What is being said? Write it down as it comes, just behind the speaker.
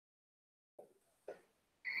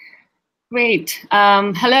Great.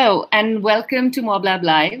 Hello and welcome to MobLab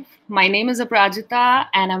Live. My name is Aprajita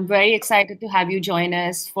and I'm very excited to have you join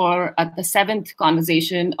us for the seventh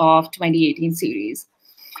conversation of 2018 series.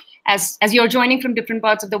 As you're joining from different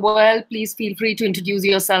parts of the world, please feel free to introduce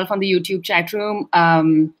yourself on the YouTube chat room,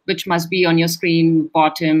 which must be on your screen,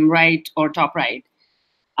 bottom right or top right.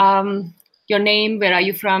 Your name, where are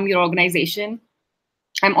you from, your organization.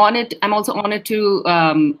 I'm also honored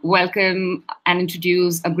to welcome and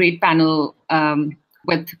introduce a great panel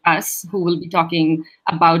with us who will be talking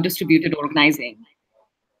about distributed organizing.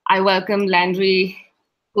 I welcome Landry,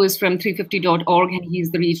 who is from 350.org, and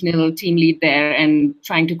he's the regional team lead there and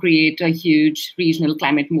trying to create a huge regional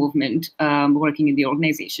climate movement working in the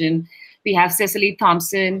organization. We have Cecili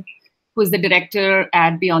Thompson, who is the director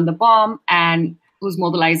at Beyond the Bomb and who's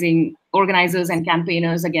mobilizing organizers and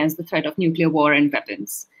campaigners against the threat of nuclear war and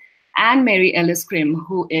weapons. And Mary Ellis Crim,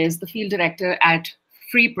 who is the field director at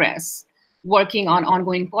Free Press, working on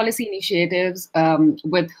ongoing policy initiatives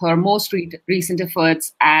with her most recent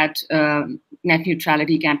efforts at net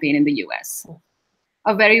neutrality campaign in the US.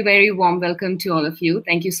 A very, very warm welcome to all of you.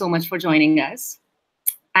 Thank you so much for joining us.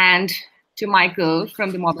 And to Michael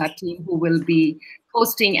from the MobLab team, who will be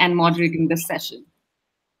hosting and moderating this session.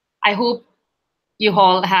 I hope you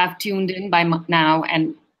all have tuned in by now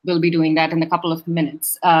and will be doing that in a couple of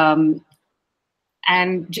minutes. And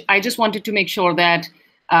I just wanted to make sure that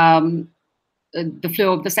the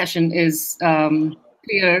flow of the session is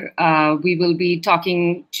clear. We will be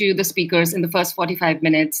talking to the speakers in the first 45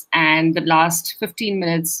 minutes, and the last 15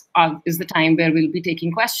 minutes is the time where we'll be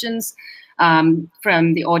taking questions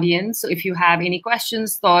from the audience. So if you have any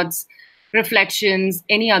questions, thoughts, reflections,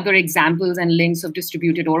 any other examples and links of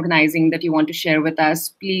distributed organizing that you want to share with us,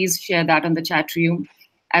 please share that on the chat room,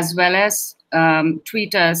 as well as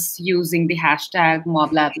tweet us using the hashtag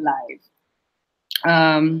MobLabLive.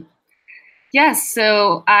 Yes,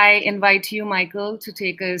 so I invite you, Michael, to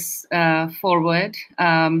take us forward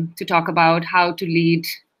to talk about how to lead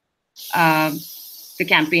the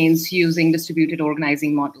campaigns using distributed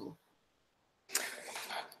organizing model.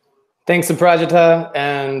 Thanks, Aprajita,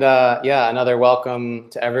 and yeah, another welcome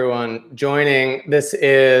to everyone joining. This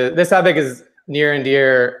topic is near and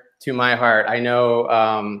dear to my heart. I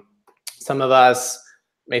know some of us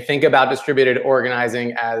may think about distributed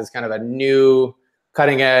organizing as kind of a new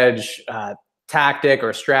cutting-edge tactic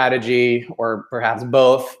or strategy, or perhaps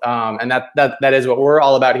both, and that is what we're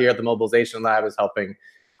all about here at the Mobilization Lab, is helping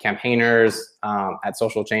campaigners at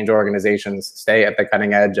social change organizations stay at the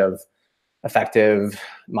cutting edge of effective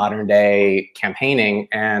modern day campaigning.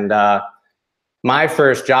 And my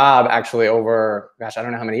first job actually over, gosh, I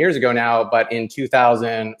don't know how many years ago now, but in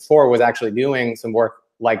 2004 was actually doing some work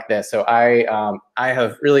like this. So I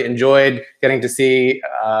have really enjoyed getting to see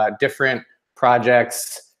different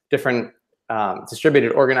projects, different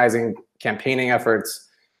distributed organizing campaigning efforts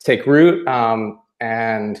take root.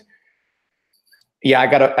 And yeah,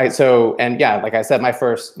 like I said, my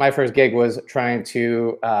first gig was trying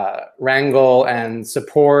to wrangle and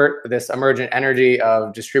support this emergent energy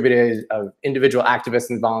of individual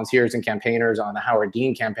activists and volunteers and campaigners on the Howard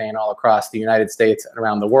Dean campaign all across the United States and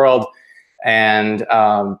around the world, and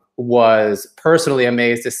was personally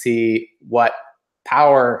amazed to see what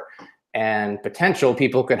power and potential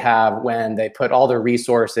people could have when they put all their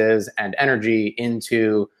resources and energy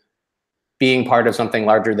into being part of something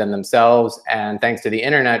larger than themselves, and thanks to the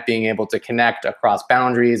internet, being able to connect across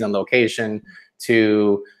boundaries and location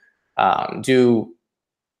to do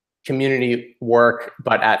community work,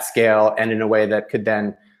 but at scale and in a way that could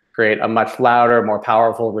then create a much louder, more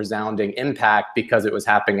powerful, resounding impact, because it was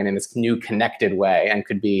happening in this new connected way, and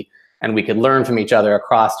we could learn from each other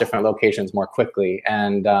across different locations more quickly.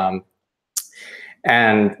 And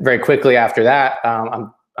very quickly after that,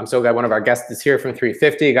 I'm so glad one of our guests is here from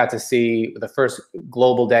 350. Got to see the first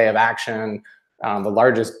global day of action, the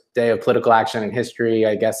largest day of political action in history,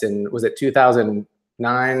 I guess was it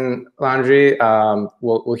 2009, Landry?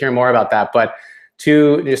 We'll hear more about that. But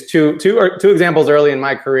two examples early in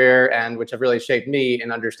my career, and which have really shaped me in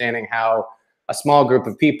understanding how a small group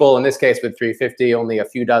of people, in this case with 350, only a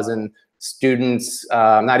few dozen students,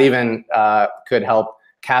 not even, could help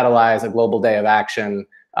catalyze a global day of action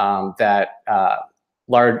that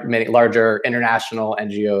many larger international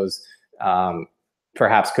NGOs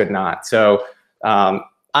perhaps could not. So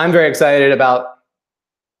I'm very excited about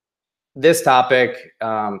this topic,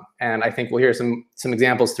 and I think we'll hear some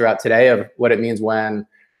examples throughout today of what it means when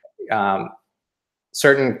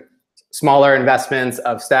certain smaller investments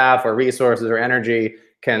of staff or resources or energy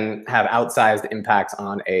can have outsized impacts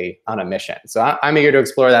on a mission. So I'm eager to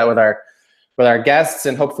explore that with with our guests,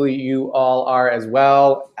 and hopefully you all are as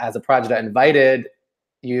well. As Aprajita invited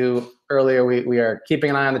you earlier, we are keeping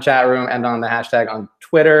an eye on the chat room and on the hashtag on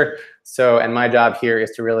Twitter. So, and my job here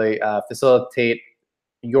is to really facilitate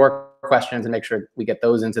your questions and make sure we get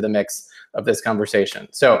those into the mix of this conversation.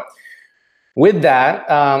 So with that,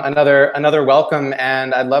 another welcome,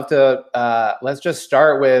 and I'd love to, let's just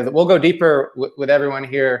start with, we'll go deeper with everyone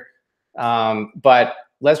here, but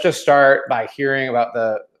let's just start by hearing about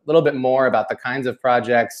a little bit more about the kinds of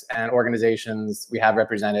projects and organizations we have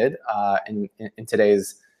represented in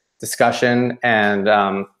today's discussion. And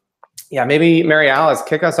yeah, maybe Mary Alice,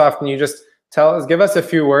 kick us off. Can you just give us a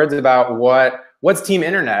few words about what's Team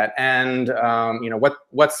Internet, and you know,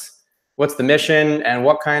 what's the mission, and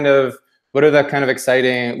what are the kind of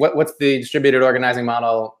exciting, what's the distributed organizing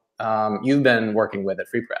model you've been working with at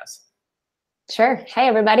Free Press? Sure. Hey,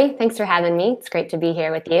 everybody. Thanks for having me. It's great to be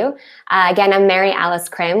here with you. Again, I'm Mary Alice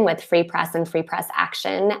Crim with Free Press and Free Press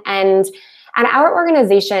Action. And at our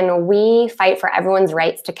organization, we fight for everyone's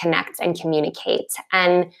rights to connect and communicate.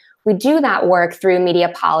 And we do that work through media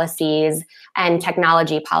policies and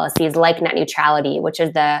technology policies like net neutrality, which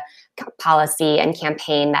is the policy and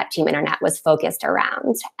campaign that Team Internet was focused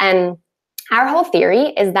around. And our whole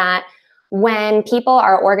theory is that when people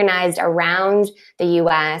are organized around the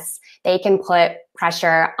US, they can put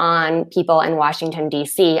pressure on people in Washington,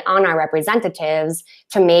 D.C., on our representatives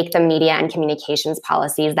to make the media and communications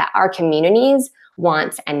policies that our communities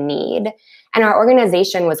want and need. And our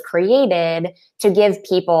organization was created to give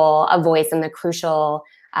people a voice in the crucial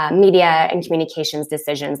media and communications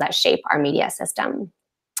decisions that shape our media system.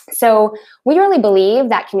 So we really believe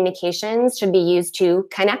that communications should be used to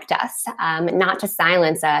connect us, not to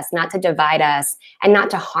silence us, not to divide us, and not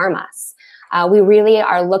to harm us. We really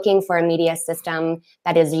are looking for a media system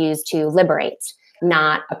that is used to liberate,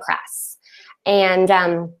 not oppress. And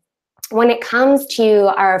when it comes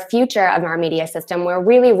to our future of our media system, we're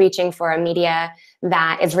really reaching for a media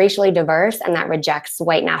that is racially diverse and that rejects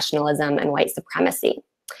white nationalism and white supremacy.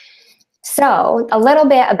 So a little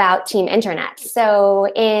bit about Team Internet. So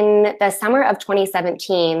in the summer of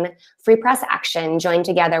 2017, Free Press Action joined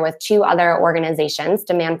together with 2 other organizations,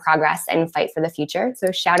 Demand Progress and Fight for the Future.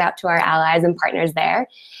 So shout out to our allies and partners there.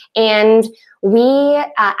 And we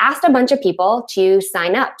asked a bunch of people to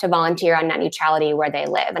sign up to volunteer on net neutrality where they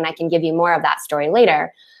live. And I can give you more of that story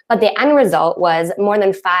later. But the end result was more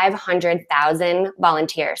than 500,000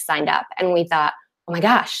 volunteers signed up. And we thought, oh my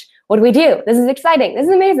gosh, what do we do? This is exciting. This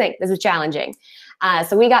is amazing. This is challenging.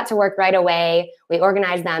 So we got to work right away. We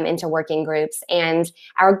organized them into working groups. And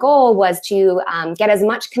our goal was to get as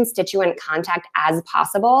much constituent contact as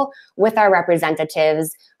possible with our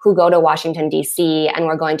representatives who go to Washington, D.C., and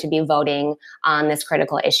we're going to be voting on this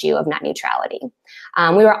critical issue of net neutrality.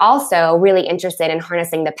 We were also really interested in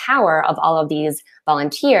harnessing the power of all of these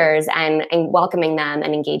volunteers and welcoming them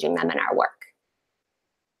and engaging them in our work.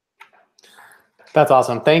 That's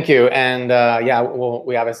awesome. Thank you. And yeah,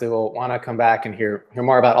 we obviously will want to come back and hear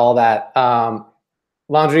more about all that.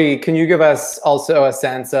 Landry, can you give us also a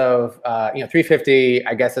sense of, you know, 350,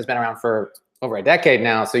 I guess, has been around for over a decade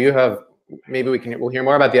now. So you have, maybe we'll hear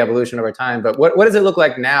more about the evolution over time, but what does it look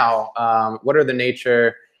like now? What are the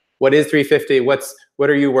nature, what is 350? What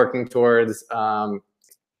are you working towards?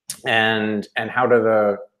 And how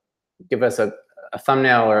do give us a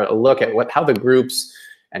thumbnail or a look at how the groups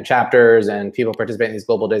and chapters and people participate in these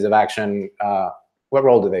global days of action, what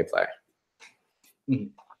role do they play?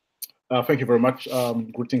 Thank you very much.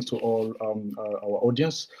 Greetings to all our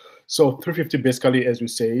audience. So 350, basically, as we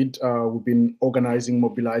said, we've been organizing,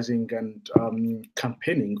 mobilizing, and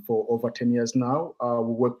campaigning for over 10 years now.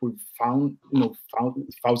 We work with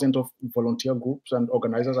thousands of volunteer groups and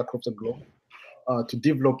organizers across the globe to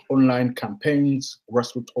develop online campaigns,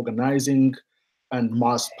 grassroots organizing, and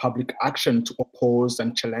mass public action to oppose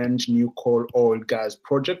and challenge new coal, oil, gas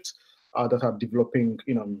projects that are developing,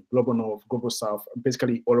 global north, global south,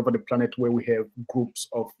 basically all over the planet, where we have groups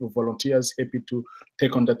of volunteers happy to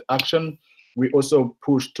take on that action. We also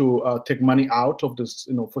push to take money out of this,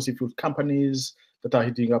 fossil fuel companies that are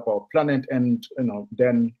heating up our planet, and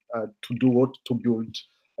then to do what? To build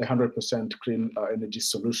 100% clean energy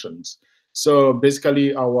solutions. So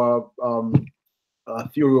basically, our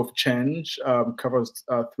theory of change covers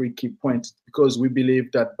 3 key points, because we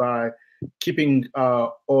believe that by keeping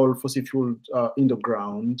all fossil fuel in the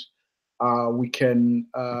ground, we can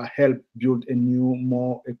help build a new,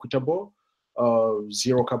 more equitable,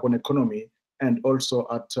 zero carbon economy, and also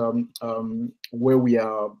at where we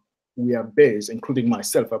are based, including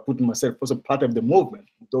myself. I put myself as a part of the movement.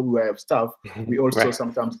 Though we have staff, we also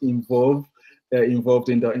sometimes involve involved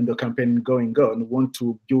in the campaign going on. We want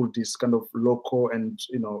to build this kind of local and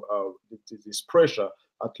this pressure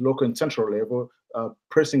at local and central level,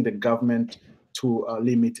 pressing the government to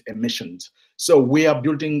limit emissions. So we are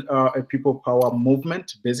building a people power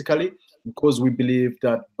movement, basically, because we believe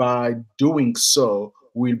that by doing so,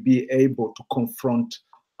 we'll be able to confront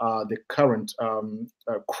the current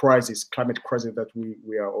crisis, climate crisis that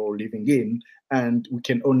we are all living in. And we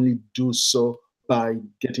can only do so by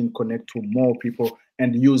getting connected to more people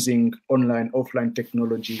and using online, offline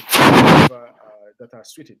technology that are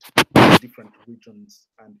suited to different regions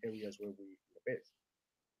and areas where we are based.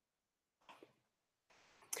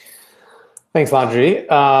 Thanks, Landry.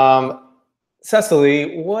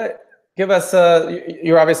 Cecili, give us,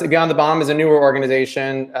 you're obviously Beyond the Bomb is a newer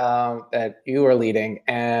organization that you are leading.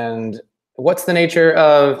 And what's the nature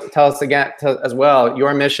of, tell us again as well,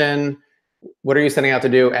 your mission, what are you setting out to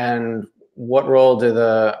do, and what role do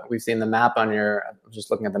we've seen the map on your, I'm just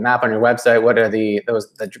looking at the map on your website, what are the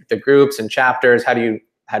groups and chapters, how do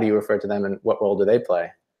you refer to them, and what role do they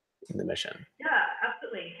play in the mission? Yeah,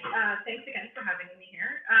 absolutely. Thanks again for having me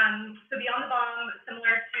here. So Beyond the Bomb,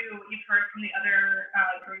 similar to what you've heard from the other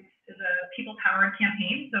groups, is a people-powered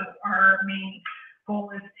campaign. So our main goal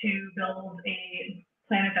is to build a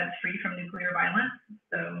planet that's free from nuclear violence.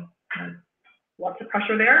 So lots of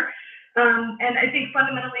pressure there. And I think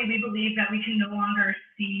fundamentally we believe that we can no longer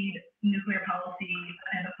cede nuclear policy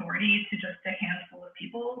and authority to just a handful of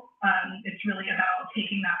people. It's really about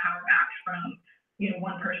taking that power back from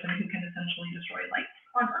one person who can essentially destroy life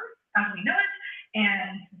on Earth as we know it,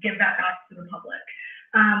 and give that back to the public.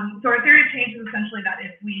 So our theory of change is essentially that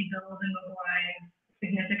if we build and mobilize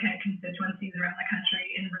significant constituencies around the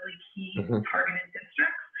country in really key targeted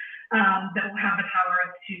districts, that will have the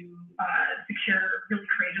power to secure really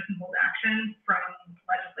courageous and bold action from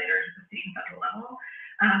legislators at the state and federal level.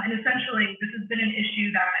 And essentially, this has been an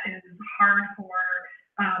issue that is hard for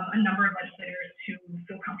a number of legislators to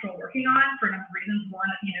feel comfortable working on for a number of reasons. One,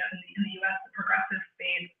 in the U.S., the progressive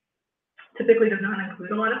space typically does not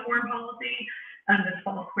include a lot of foreign policy, and this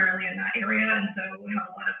falls squarely in that area. And so we have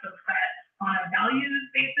a lot of folks that on a values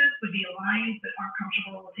basis would be aligned, but aren't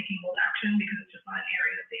comfortable with taking bold action because it's just not an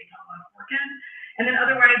area that they've done a lot of work in. And then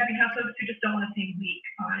otherwise, we have folks who just don't want to seem weak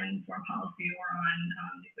on foreign policy or on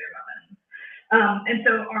nuclear weapons. And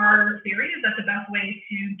so our theory is that the best way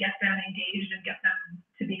to get them engaged and get them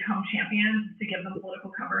to become champions is to give them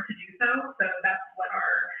political cover to do so. So that's what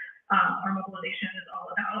our mobilization is all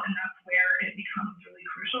about, and that's where it becomes really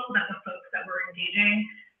crucial that the folks that we're engaging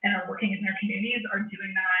and are working in their communities are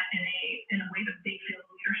doing that in a way that they feel the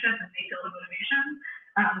leadership and they feel the motivation,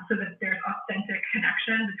 so that there's authentic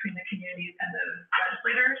connection between the communities and those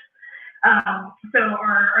legislators. So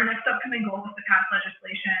our next upcoming goal is to pass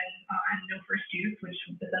legislation on no first use, which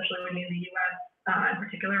essentially would mean the U.S. In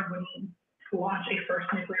particular wouldn't launch a first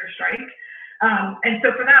nuclear strike. And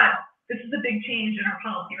so for that, this is a big change in our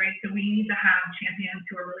policy, right? So we need to have champions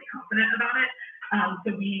who are really confident about it.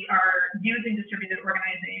 So we are using distributed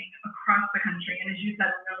organizing across the country. And as you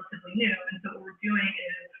said, we're relatively new. And so what we're doing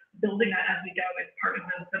is building that as we go as part of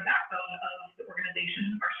the backbone of the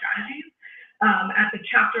organization, our strategies. At the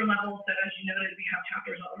chapter level, so as you noted, we have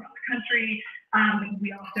chapters all around the country.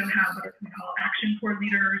 We also have what we call action corps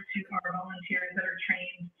leaders, who are volunteers that are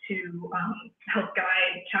trained to help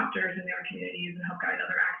guide chapters in their communities and help guide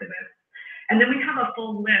other activists. And then we have a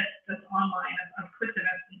full list that's online of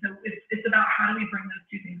clicktivists. And so it's about how do we bring those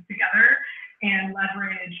two things together and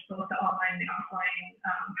leverage both the online and the offline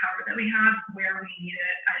power that we have where we need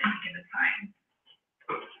it at any given time.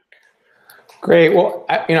 Great. Well,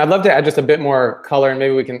 I'd love to add just a bit more color, and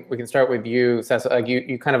maybe we can start with you, Cecil. Like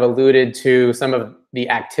you kind of alluded to some of the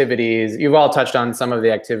activities. You've all touched on some of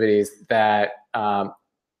the activities that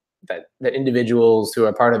that individuals who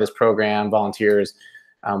are part of this program, volunteers,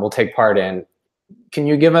 will take part in. Can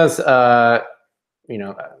you give us, like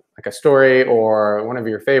a story or one of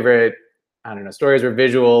your favorite, I don't know, stories or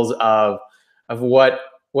visuals of what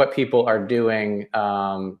people are doing?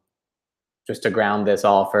 Just to ground this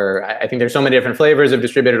all for, I think there's so many different flavors of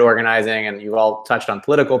distributed organizing, and you've all touched on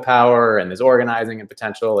political power and this organizing and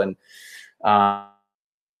potential, and that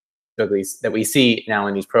we see now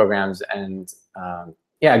in these programs. And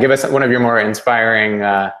yeah, give us one of your more inspiring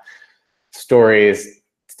stories,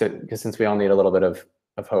 since we all need a little bit of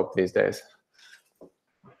hope these days.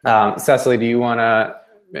 Cecili, do you want to,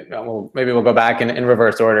 maybe we'll go back in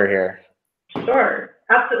reverse order here. Sure,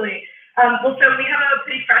 absolutely. Well, so we have a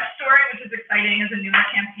pretty fresh story, which is exciting as a newer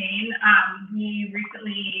campaign. We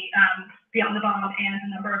recently, Beyond the Bomb and a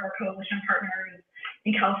number of our coalition partners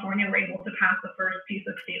in California were able to pass the first piece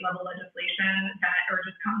of state-level legislation that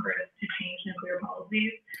urges Congress to change clear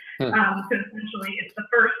policies. So essentially, it's the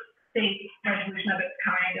first state resolution of its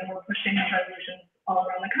kind, and we're pushing these resolutions all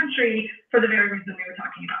around the country for the very reason we were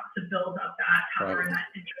talking about, to build up that power and that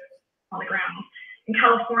interest on the ground. In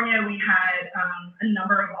California, we had a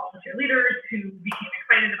number of volunteer leaders who became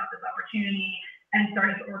excited about this opportunity and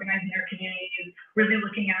started to organize in their communities, really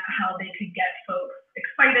looking at how they could get folks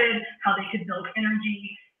excited, how they could build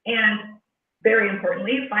energy, and very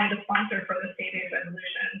importantly, find a sponsor for the state-based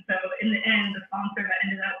resolution. So in the end, the sponsor that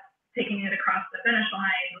ended up taking it across the finish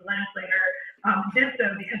line, the legislator, did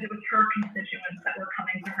so because it was her constituents that were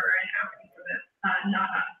coming to her and asking for this, not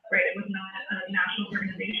us, right? It was not a national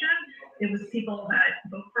organization. It was people that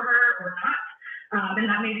vote for her or not, and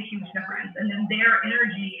that made a huge difference. And then their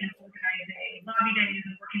energy in organizing lobby days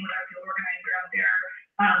and working with our field organizer out there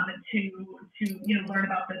to learn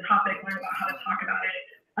about the topic, learn about how to talk about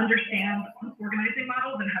it, understand organizing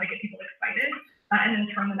models and how to get people excited, and then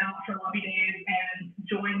turn them out for lobby days and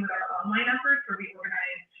join with our online efforts where we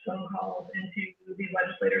organized phone calls into these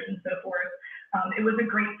legislators and so forth. It was a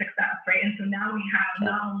great success, right? And so now we have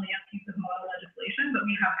not only a piece of model legislation, but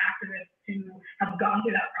we have activists who have gone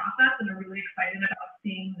through that process and are really excited about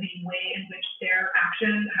seeing the way in which their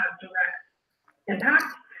action has direct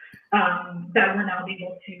impact, that we're now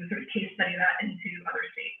able to sort of case study that into other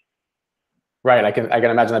states. Right, I can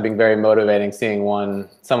imagine that being very motivating, seeing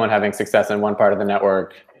someone having success in one part of the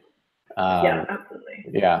network. Yeah, absolutely.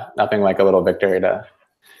 Yeah, nothing like a little victory to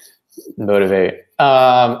motivate.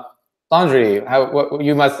 Landry,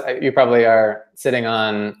 you probably are sitting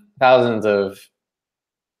on thousands of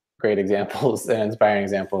great examples and inspiring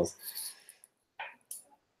examples.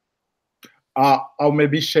 I'll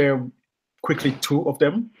maybe share quickly 2 of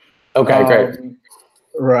them. Okay, great.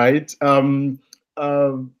 Right.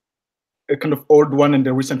 A kind of old one and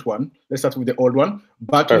the recent one. Let's start with the old one.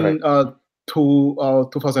 Back Perfect. In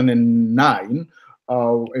 2009,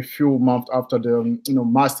 a few months after the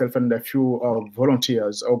myself and a few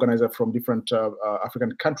volunteers, organizers from different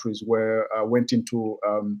African countries, went into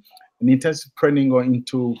an intensive training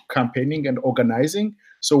into campaigning and organizing.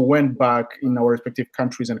 So went back in our respective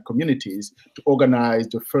countries and communities to organize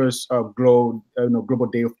the first global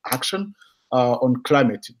day of action on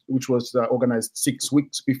climate, which was organized 6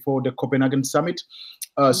 weeks before the Copenhagen summit.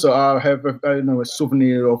 So I have a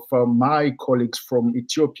souvenir of my colleagues from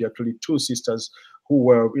Ethiopia, actually 2 sisters who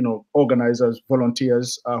were organizers,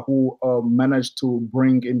 volunteers, who managed to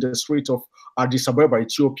bring in the streets of Addis Ababa,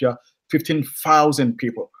 Ethiopia, 15,000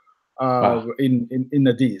 people. Wow. in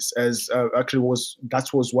Addis, as actually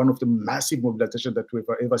that was one of the massive mobilizations that we've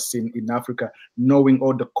ever seen in Africa, knowing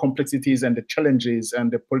all the complexities and the challenges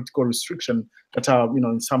and the political restriction that are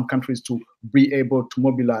in some countries to be able to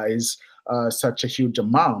mobilize such a huge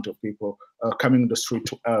amount of people coming on the street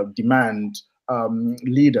to demand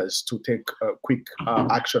leaders to take quick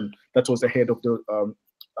action. That was ahead of the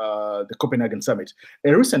Copenhagen summit.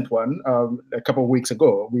 A recent one, a couple of weeks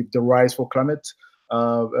ago, with the Rise for Climate,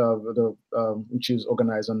 which is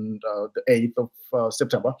organized on the 8th of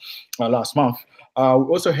September last month. We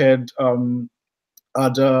also had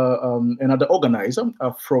another organizer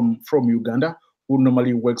from Uganda who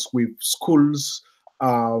normally works with schools,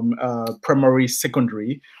 primary,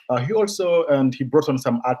 secondary. He brought on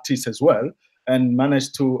some artists as well and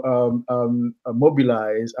managed to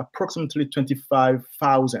mobilize approximately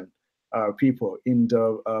 25,000 people in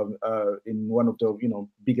one of the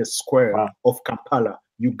biggest square wow. of Kampala,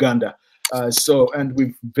 Uganda. And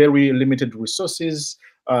with very limited resources,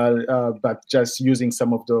 but just using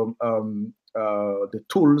some of the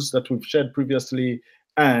tools that we've shared previously,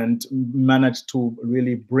 and managed to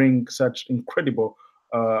really bring such incredible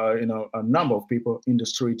a number of people in the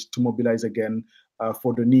street to mobilize again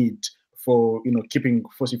for the need for keeping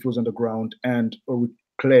fossil fuels on the ground, and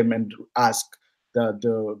reclaim and ask that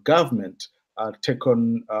the government take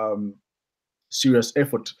on serious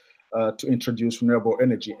effort to introduce renewable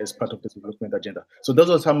energy as part of the development agenda. So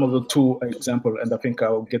those are some of the 2 examples, and I think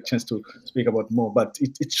I'll get a chance to speak about more, but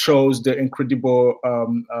it shows the incredible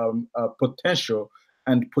potential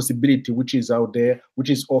and possibility which is out there, which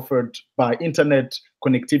is offered by internet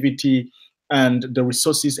connectivity and the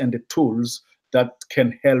resources and the tools that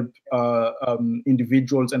can help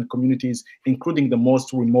individuals and communities, including the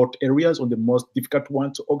most remote areas or the most difficult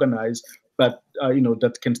ones to organize, but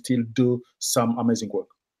that can still do some amazing work.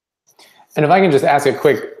 And if I can just ask a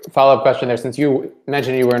quick follow-up question there, since you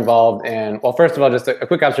mentioned you were involved in, well, first of all, just a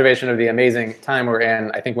quick observation of the amazing time we're in.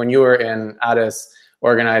 I think when you were in Addis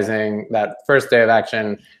organizing that first day of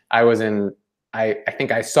action, I was in, I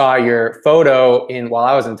think I saw your photo while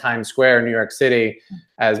I was in Times Square, New York City,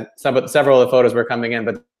 as several of the photos were coming in,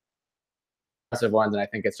 but ones, and I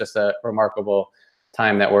think it's just a remarkable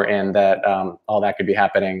time that we're in, that all that could be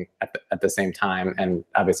happening at the same time. And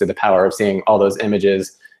obviously the power of seeing all those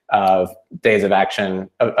images of days of action,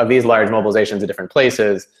 of these large mobilizations at different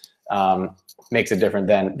places, makes it different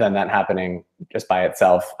than that happening just by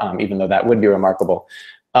itself, even though that would be remarkable.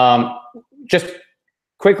 Just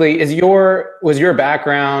quickly, was your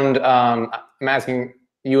background, I'm asking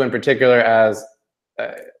you in particular, as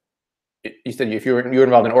you said if you were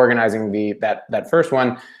involved in organizing that first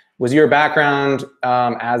one, was your background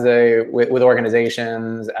with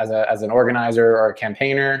organizations as an organizer or a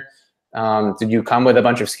campaigner? Did you come with a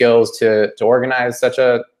bunch of skills to organize such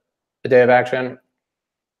a day of action?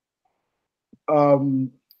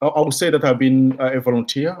 I would say that I've been a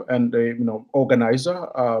volunteer and a organizer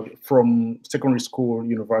from secondary school,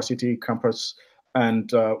 university, campus,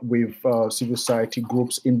 and with civil society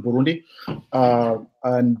groups in Burundi.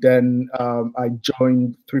 And then I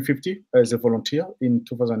joined 350 as a volunteer in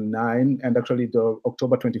 2009. And actually the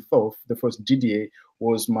October 24th, the first GDA,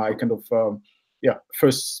 was my kind of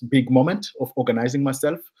first big moment of organizing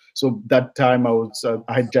myself. So that time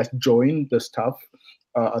I had just joined the staff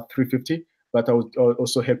at 350, but I was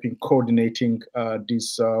also helping coordinating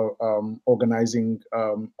this organizing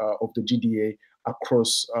of the GDA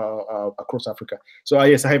across Africa. So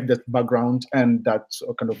yes, I have that background, and that's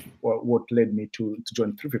kind of what led me to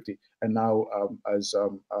join 350, and now as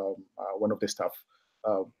one of the staff,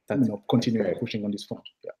 continuing pushing on this front.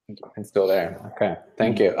 Yeah, thank you. I'm still there. Okay,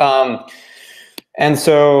 thank you. And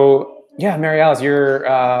so, yeah, Mary Alice, you're.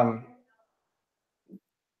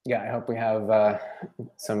 Yeah, I hope we have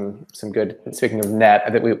some good. Speaking of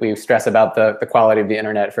net, that we stress about the quality of the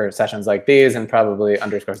internet for sessions like these, and probably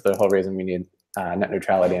underscores the whole reason we need net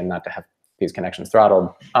neutrality and not to have these connections throttled.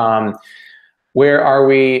 Where are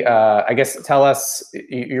we? I guess tell us.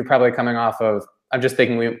 You're probably coming off of. I'm just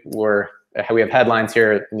thinking we have headlines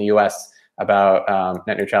here in the U.S. about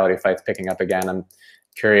net neutrality fights picking up again. I'm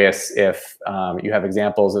curious if you have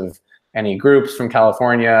examples of any groups from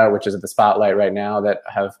California, which is at the spotlight right now, that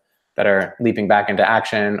are leaping back into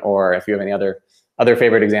action, or if you have any other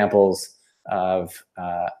favorite examples of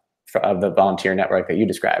the volunteer network that you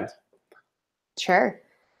described. Sure.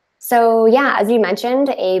 So yeah, as you mentioned,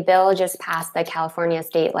 a bill just passed the California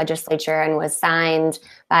state legislature and was signed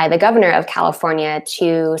by the governor of California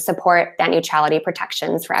to support net neutrality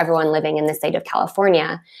protections for everyone living in the state of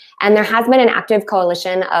California. And there has been an active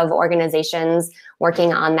coalition of organizations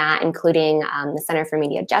working on that, including the Center for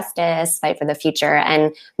Media Justice, Fight for the Future,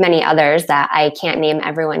 and many others that I can't name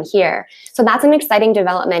everyone here. So that's an exciting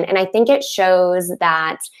development. And I think it shows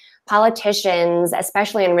that politicians,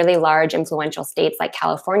 especially in really large influential states like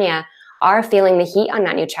California, are feeling the heat on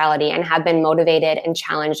net neutrality and have been motivated and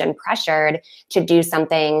challenged and pressured to do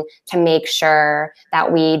something to make sure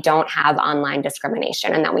that we don't have online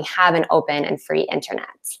discrimination and that we have an open and free internet.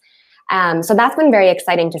 So that's been very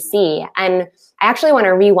exciting to see. And I actually want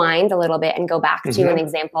to rewind a little bit and go back to an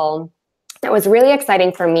example that was really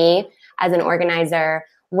exciting for me as an organizer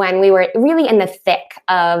when we were really in the thick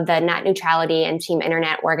of the net neutrality and team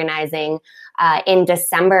internet organizing in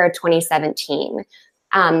December 2017.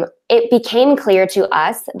 It became clear to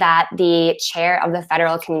us that the chair of the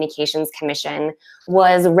Federal Communications Commission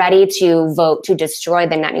was ready to vote to destroy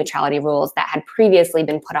the net neutrality rules that had previously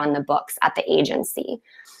been put on the books at the agency.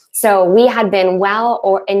 So we had been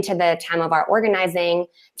well into the time of our organizing.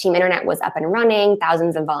 Team Internet was up and running.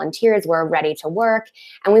 Thousands of volunteers were ready to work.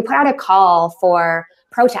 And we put out a call for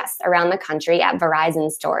protests around the country at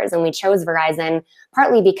Verizon stores. And we chose Verizon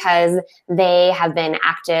partly because they have been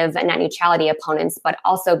active net neutrality opponents, but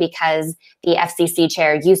also because the FCC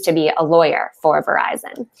chair used to be a lawyer for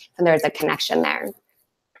Verizon. So there's a connection there.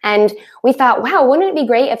 And we thought, wow, wouldn't it be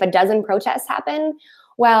great if a dozen protests happen?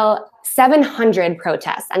 Well, 700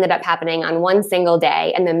 protests ended up happening on one single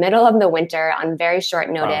day in the middle of the winter on very short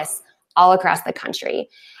notice all across the country.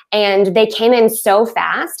 And they came in so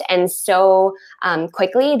fast and so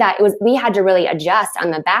quickly that we had to really adjust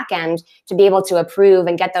on the back end to be able to approve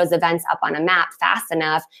and get those events up on a map fast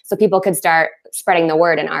enough so people could start spreading the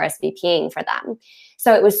word and RSVPing for them.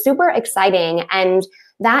 So it was super exciting. And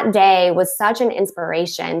that day was such an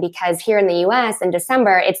inspiration because here in the US in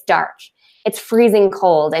December, it's dark. It's freezing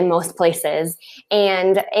cold in most places,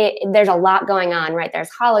 and there's a lot going on, right? There's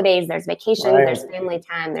holidays, there's vacations, there's family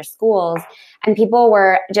time, there's schools, and people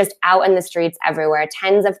were just out in the streets everywhere,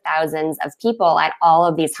 tens of thousands of people at all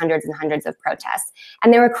of these hundreds and hundreds of protests.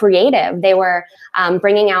 And they were creative. They were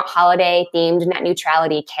bringing out holiday-themed net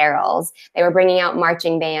neutrality carols. They were bringing out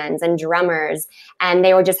marching bands and drummers, and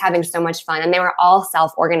they were just having so much fun, and they were all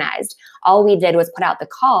self-organized. All we did was put out the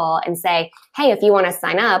call and say, hey, if you want to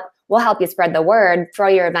sign up, we'll help you spread the word, throw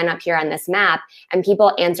your event up here on this map. And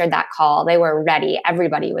people answered that call. They were ready.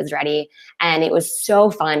 Everybody was ready. And it was so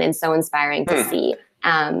fun and so inspiring to see.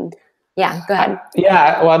 Yeah, go ahead.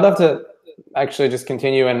 Yeah, well, I'd love to actually just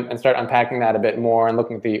continue and start unpacking that a bit more and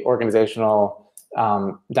looking at the organizational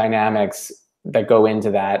dynamics that go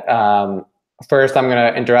into that. First, I'm going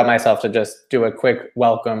to interrupt myself to just do a quick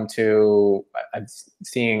welcome to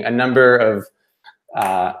seeing a number of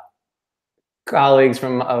colleagues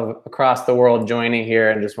from across the world joining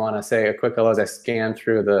here, and just want to say a quick hello as I scan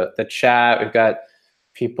through the chat. We've got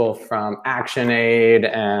people from ActionAid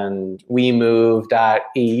and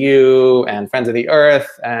WeMove.eu and Friends of the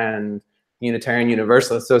Earth and Unitarian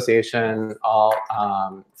Universal Association, all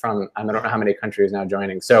from I don't know how many countries now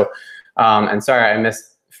joining. So, and sorry I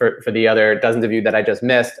missed for the other dozens of you that I just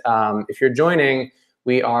missed. If you're joining,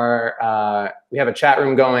 we have a chat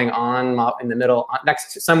room going on in the middle,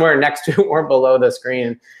 somewhere next to or below the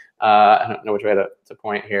screen. I don't know which way to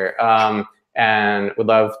point here, and would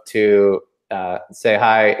love to say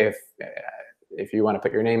hi if you want to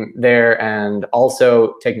put your name there, and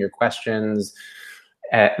also taking your questions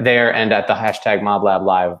there and at the hashtag MobLab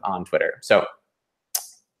Live on Twitter. So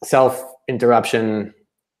self-interruption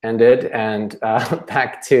ended, and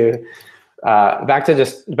back talking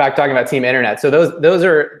about Team Internet. So those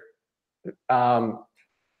are,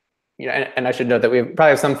 and I should note that we probably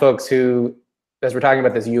have some folks who, as we're talking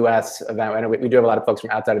about this U.S. event, I know we do have a lot of folks from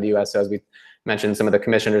outside of the U.S. So as we mentioned, some of the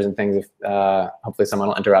commissioners and things, hopefully someone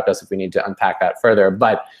will interrupt us if we need to unpack that further.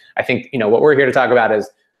 But I think what we're here to talk about is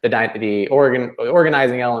the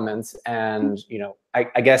organizing elements, and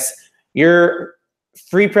I guess your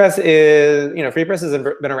Free Press is Free Press has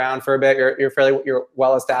been around for a bit. You're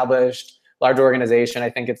well established, large organization. I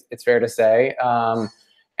think it's fair to say.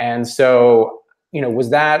 And so was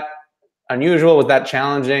that unusual? Was that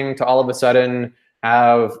challenging to all of a sudden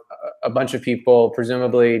have a bunch of people,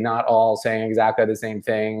 presumably not all saying exactly the same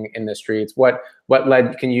thing in the streets? What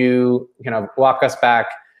led? Can you walk us back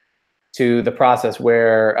to the process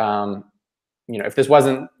where if this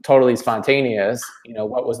wasn't totally spontaneous,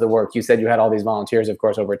 what was the work? You said you had all these volunteers, of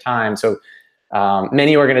course, over time. So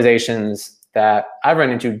many organizations that I've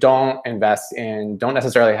run into don't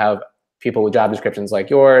necessarily have people with job descriptions like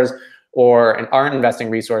yours, or aren't investing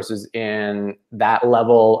resources in that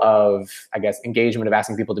level of, I guess, engagement of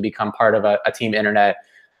asking people to become part of a Team Internet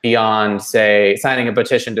beyond, say, signing a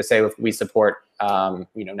petition to say we support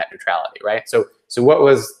net neutrality, right? So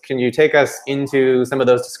can you take us into some of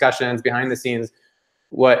those discussions behind the scenes?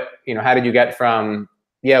 How did you get from,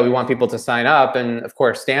 we want people to sign up and of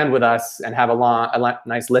course stand with us and have a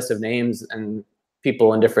nice list of names and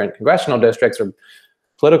people in different congressional districts or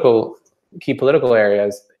key political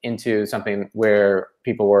areas, into something where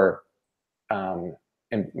people were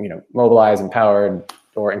mobilized, empowered,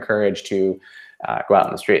 or encouraged to go out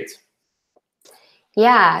in the streets?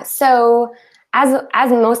 Yeah, so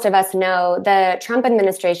as most of us know, the Trump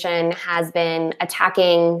administration has been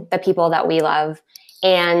attacking the people that we love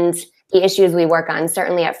and the issues we work on,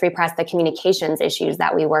 certainly at Free Press, the communications issues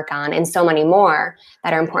that we work on, and so many more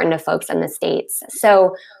that are important to folks in the States.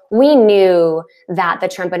 So we knew that the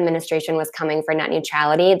Trump administration was coming for net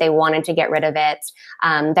neutrality. They wanted to get rid of it.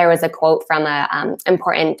 There was a quote from an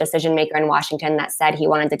important decision maker in Washington that said he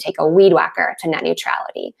wanted to take a weed whacker to net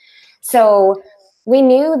neutrality. So we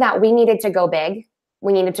knew that we needed to go big.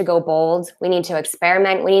 We needed to go bold. We needed to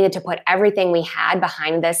experiment. We needed to put everything we had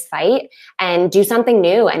behind this fight and do something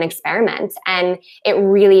new and experiment. And it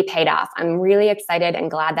really paid off. I'm really excited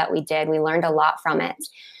and glad that we did. We learned a lot from it.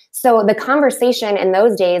 So the conversation in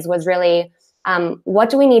those days was really,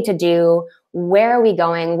 what do we need to do? Where are we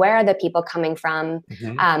going? Where are the people coming from?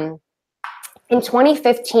 Mm-hmm. In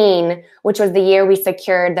 2015, which was the year we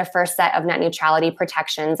secured the first set of net neutrality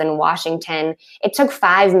protections in Washington, it took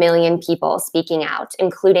 5 million people speaking out,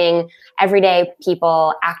 including everyday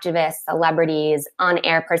people, activists, celebrities,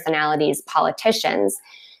 on-air personalities, politicians.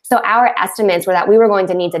 So our estimates were that we were going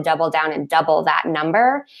to need to double down and double that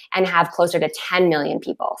number and have closer to 10 million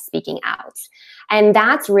people speaking out. And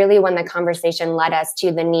that's really when the conversation led us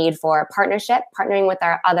to the need for partnership, partnering with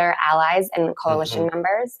our other allies and coalition mm-hmm.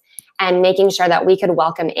 members, and making sure that we could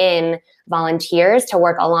welcome in volunteers to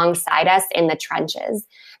work alongside us in the trenches.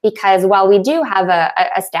 Because while we do have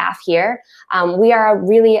a staff here, we are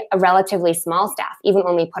a relatively small staff, even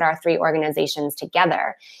when we put our 3 organizations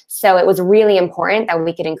together. So it was really important that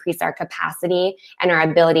we could increase our capacity and our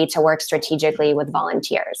ability to work strategically with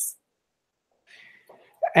volunteers.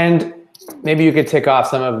 And maybe you could tick off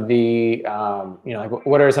some of the, like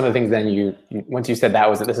what are some of the things then once you said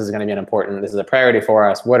this is going to be this is a priority for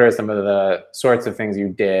us, what are some of the sorts of things you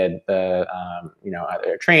did,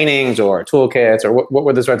 either trainings or toolkits, or what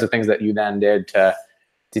were the sorts of things that you then did to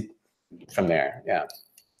from there? Yeah.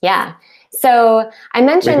 Yeah. So I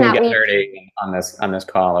mentioned that we can get nerdy on this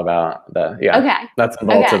call about the nuts and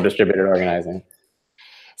bolts of distributed organizing.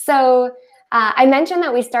 So I mentioned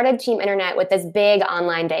that we started Team Internet with this big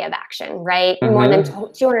online day of action, right? More than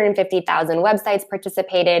 250,000 websites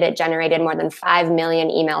participated. It generated more than 5 million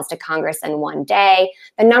emails to Congress in one day.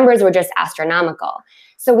 The numbers were just astronomical.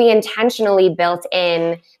 So we intentionally built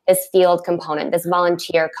in this field component, this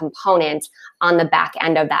volunteer component on the back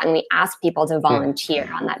end of that. And we asked people to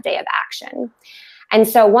volunteer on that day of action. And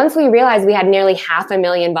so once we realized we had nearly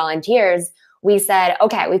 500,000 volunteers, we said,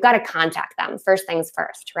 okay, we've got to contact them. First things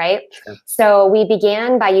first, right? Sure. So we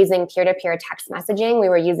began by using peer-to-peer text messaging. We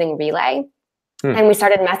were using Relay. And we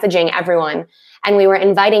started messaging everyone. And we were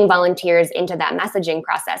inviting volunteers into that messaging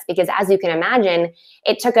process because, as you can imagine,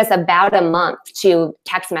 it took us about a month to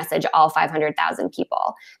text message all 500,000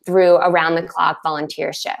 people through around-the-clock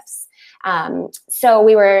volunteer shifts. So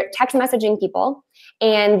we were text messaging people,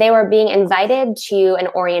 and they were being invited to an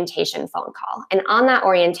orientation phone call. And on that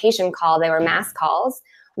orientation call, there were mass calls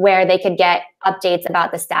where they could get updates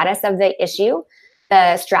about the status of the issue,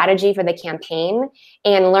 the strategy for the campaign,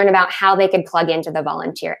 and learn about how they could plug into the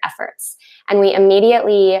volunteer efforts. And we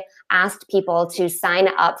immediately asked people to sign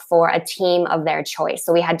up for a team of their choice.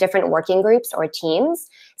 So we had different working groups or teams.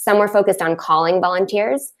 Some were focused on calling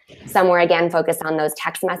volunteers. Some were, again, focused on those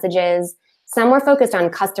text messages. Some were focused on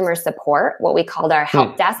customer support, what we called our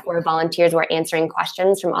help desk, where volunteers were answering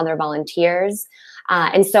questions from other volunteers,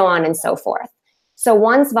 and so on and so forth. So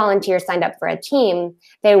once volunteers signed up for a team,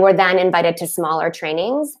 they were then invited to smaller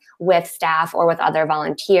trainings with staff or with other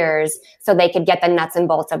volunteers so they could get the nuts and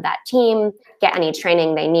bolts of that team, get any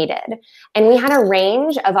training they needed. And we had a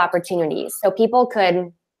range of opportunities. So people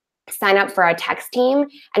could sign up for our text team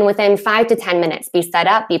and within 5 to 10 minutes be set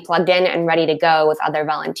up, be plugged in and ready to go with other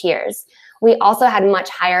volunteers. We also had much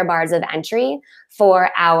higher bars of entry for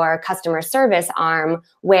our customer service arm,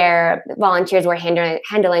 where volunteers were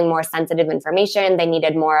handling more sensitive information. They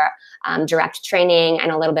needed more direct training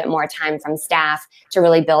and a little bit more time from staff to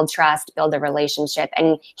really build trust, build a relationship,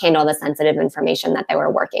 and handle the sensitive information that they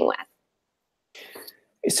were working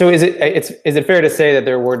with. So is it fair to say that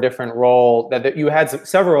there were different roles, that you had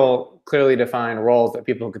several clearly defined roles that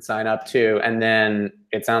people could sign up to, and then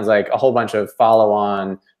it sounds like a whole bunch of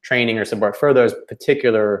follow-on training or support for those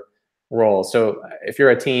particular roles? So if you're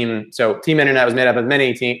a team, so Team Internet was made up of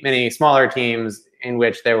many smaller teams in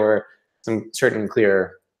which there were some certain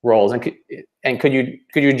clear roles. And could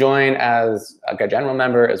you join as like a general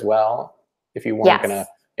member as well if you weren't gonna?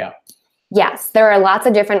 Yeah. Yes, there are lots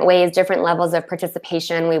of different ways, different levels of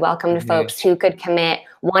participation. We welcomed folks who could commit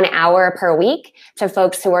 1 hour per week to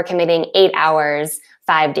folks who were committing 8 hours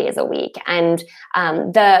 5 days a week. And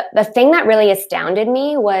the thing that really astounded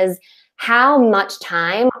me was how much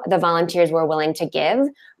time the volunteers were willing to give,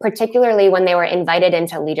 particularly when they were invited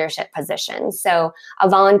into leadership positions. So a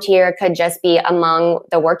volunteer could just be among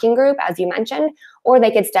the working group, as you mentioned, or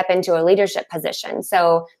they could step into a leadership position.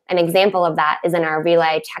 So an example of that is in our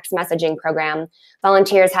Relay text messaging program.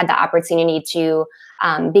 Volunteers had the opportunity to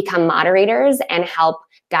become moderators and help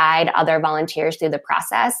guide other volunteers through the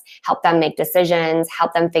process, help them make decisions,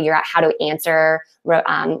 help them figure out how to answer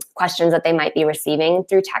questions that they might be receiving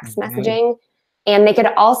through text messaging. And they could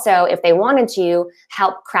also, if they wanted to,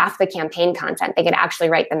 help craft the campaign content. They could actually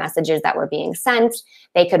write the messages that were being sent.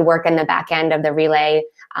 They could work in the back end of the Relay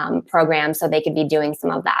program, so they could be doing some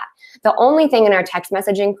of that. The only thing in our text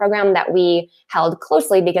messaging program that we held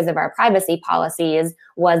closely because of our privacy policies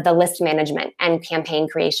was the list management and campaign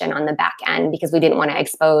creation on the back end, because we didn't want to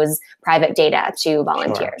expose private data to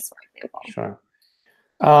volunteers, for example.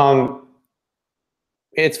 Sure.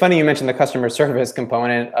 It's funny you mentioned the customer service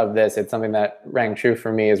component of this. It's something that rang true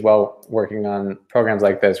for me as well, working on programs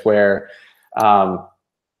like this, where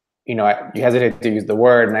you hesitate to use the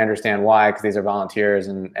word, and I understand why, because these are volunteers,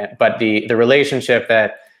 but the relationship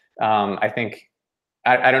that I think,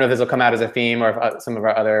 I don't know if this will come out as a theme or if some of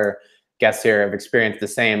our other guests here have experienced the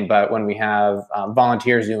same, but when we have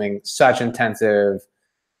volunteers doing such intensive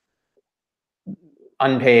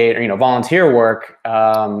unpaid or volunteer work,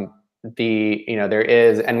 there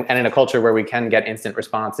is, and in a culture where we can get instant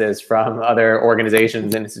responses from other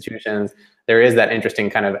organizations and institutions, there is that interesting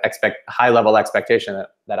kind of high level expectation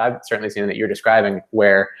that I've certainly seen that you're describing,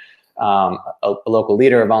 where a local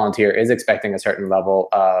leader or volunteer is expecting a certain level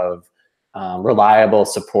of reliable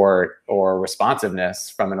support or responsiveness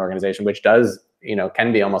from an organization, which does,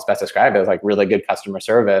 can be almost best described as like really good customer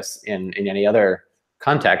service in any other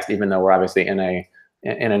context, even though we're obviously in a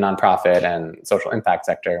nonprofit and social impact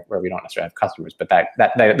sector where we don't necessarily have customers, but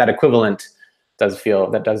that equivalent does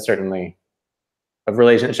certainly a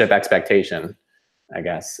relationship expectation, I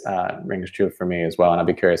guess, rings true for me as well. And I'd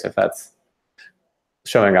be curious if that's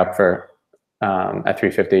showing up for at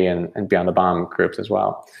 350 and Beyond the Bomb groups as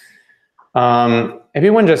well. Maybe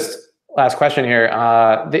one just last question here.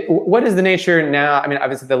 What is the nature now? I mean,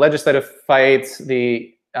 obviously the legislative fights,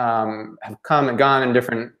 have come and gone in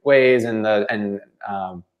different ways, and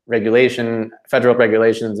federal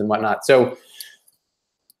regulations and whatnot. So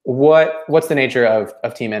what's the nature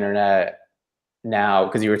of Team Internet now?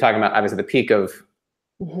 Because you were talking about obviously the peak of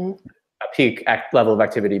a peak level of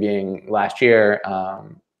activity being last year.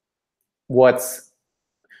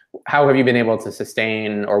 How have you been able to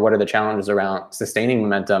sustain, or what are the challenges around sustaining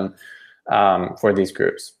momentum for these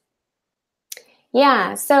groups?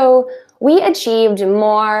 Yeah, so we achieved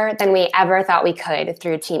more than we ever thought we could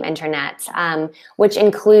through Team Internet, which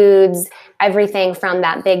includes everything from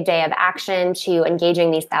that big day of action to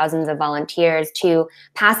engaging these thousands of volunteers to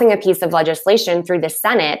passing a piece of legislation through the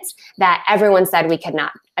Senate that everyone said we could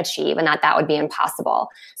not achieve and that would be impossible.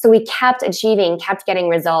 So we kept achieving, kept getting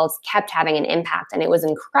results, kept having an impact, and it was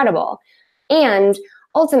incredible. And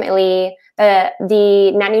ultimately,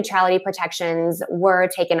 the net neutrality protections were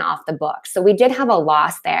taken off the books. So we did have a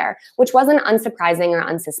loss there, which wasn't unsurprising or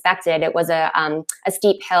unsuspected. It was a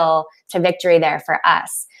steep hill to victory there for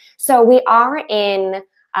us. So we are in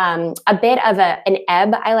a bit of an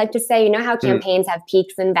ebb, I like to say. You know how campaigns have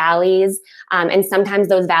peaks and valleys, and sometimes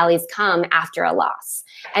those valleys come after a loss.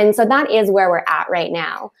 And so that is where we're at right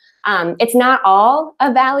now. It's not all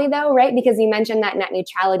a valley though, right? Because you mentioned that net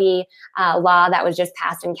neutrality law that was just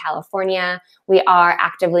passed in California. We are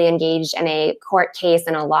actively engaged in a court case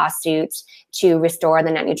and a lawsuit to restore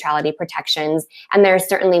the net neutrality protections. And there's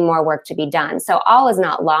certainly more work to be done. So all is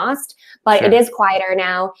not lost, but Sure. It is quieter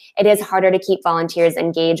now. It is harder to keep volunteers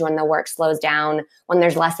engaged when the work slows down, when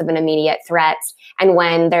there's less of an immediate threat, and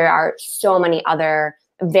when there are so many other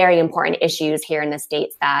very important issues here in the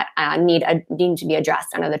States that need to be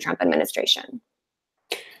addressed under the Trump administration.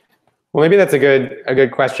 Well, maybe that's a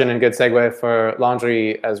good question and good segue for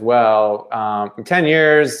Landry as well. 10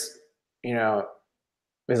 years,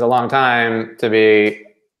 is a long time to be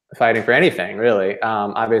fighting for anything, really.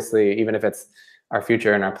 Obviously, even if it's our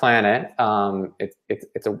future and our planet,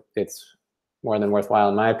 it's more than worthwhile,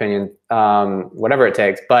 in my opinion. Whatever it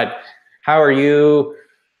takes. But how are you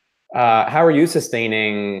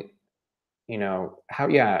sustaining,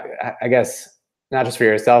 I guess, not just for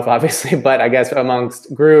yourself, obviously, but I guess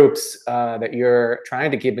amongst groups that you're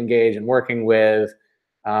trying to keep engaged and working with,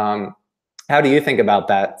 how do you think about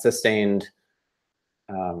that sustained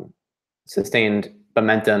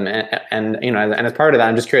momentum? And as part of that,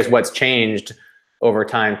 I'm just curious what's changed over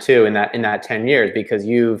time too in that 10 years, because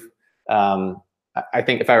you've, I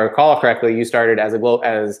think if I recall correctly, you started as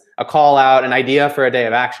a call out, an idea for a day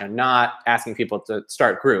of action, not asking people to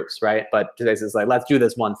start groups, right? But today's is like, let's do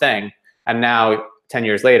this one thing. And now 10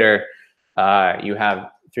 years later, you have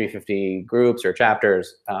 350 groups or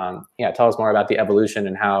chapters. Tell us more about the evolution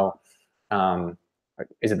and how,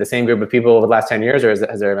 is it the same group of people over the last 10 years, or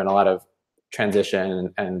has there been a lot of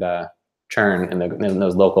transition and churn in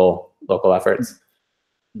those local efforts?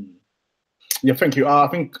 Yeah, thank you. I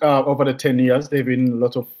think over the 10 years, there have been a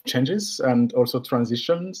lot of changes and also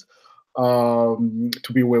transitions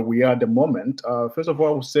to be where we are at the moment. First of all,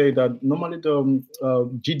 I would say that normally the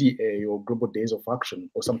GDA, or Global Days of Action,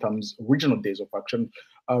 or sometimes Regional Days of Action,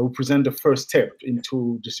 represent the first step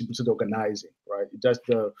into distributed organizing, right? That's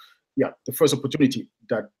the first opportunity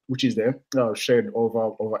which is there, shared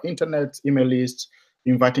over internet, email lists,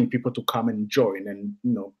 inviting people to come and join and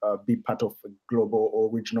be part of a global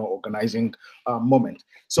or regional organizing moment.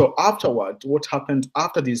 So afterward, what happened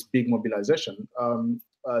after this big mobilization,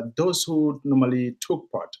 those who normally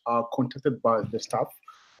took part are contacted by the staff,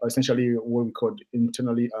 essentially what we call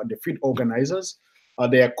internally the field organizers.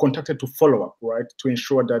 They are contacted to follow up, right, to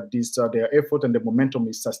ensure that their effort and the momentum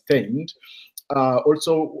is sustained.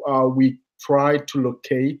 Also, we try to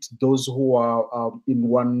locate those who are in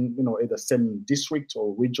one, in the same district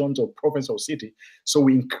or regions or province or city. So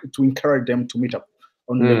to encourage them to meet up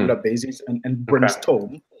on a regular basis and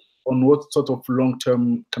brainstorm on what sort of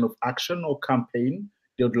long-term kind of action or campaign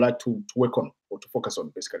they would like to work on or to focus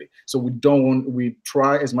on, basically. So we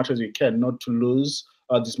try as much as we can not to lose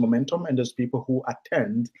this momentum and those people who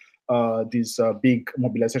attend this big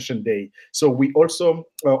mobilization day. So we also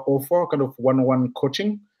offer kind of one-on-one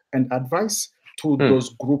coaching and advice to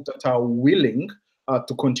those groups that are willing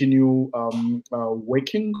to continue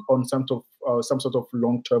working on some sort of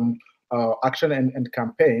long-term action and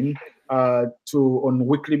campaign on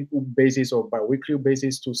weekly basis or bi-weekly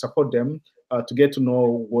basis to support them to get to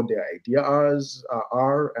know what their ideas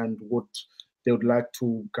are and what they would like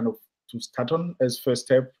to kind of to start on as first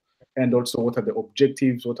step, and also what are the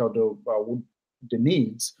objectives, what are the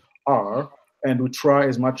needs are, and we try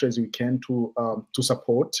as much as we can to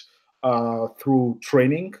support through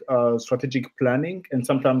training, strategic planning, and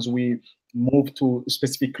sometimes we move to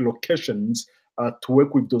specific locations to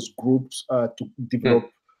work with those groups to develop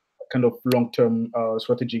kind of long-term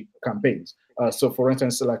strategic campaigns. So for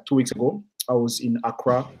instance, like 2 weeks ago, I was in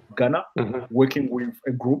Accra, Ghana, working with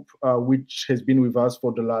a group which has been with us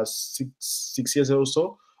for the last six years or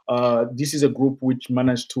so. This is a group which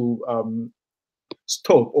managed to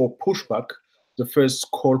stop or push back the first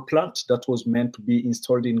coal plant that was meant to be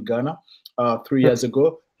installed in Ghana 3 years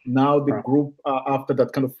ago. Now the group, after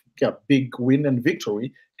that kind of big win and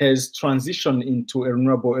victory, has transitioned into a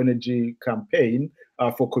renewable energy campaign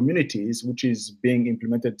for communities, which is being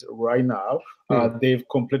implemented right now. They've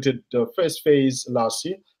completed the first phase last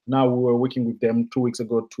year. Now we were working with them 2 weeks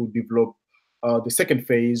ago to develop the second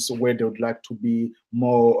phase, where they would like to be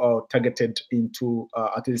more targeted into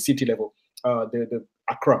at the city level, the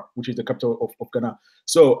Accra, which is the capital of Ghana.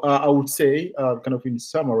 So I would say, kind of in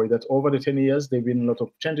summary, that over the 10 years, there have been a lot of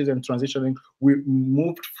changes and transitioning. We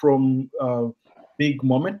moved from big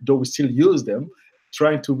moment, though we still use them,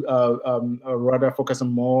 trying to rather focus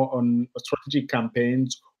more on strategic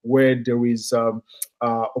campaigns where there is,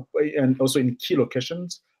 and also in key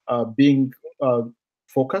locations, being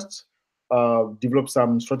focused, develop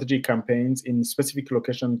some strategic campaigns in specific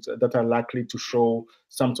locations that are likely to show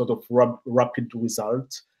some sort of rapid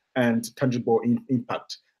results and tangible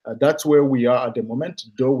impact. That's where we are at the moment,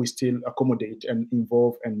 though we still accommodate and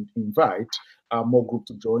involve and invite more groups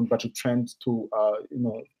to join, but we tend to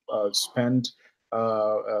spend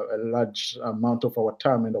a large amount of our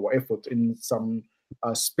time and our effort in some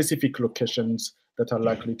specific locations that are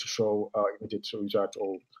likely to show immediate result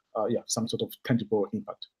or some sort of tangible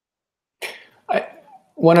impact.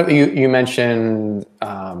 One of you mentioned,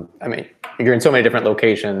 I mean, you're in so many different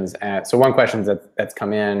locations. So one question that's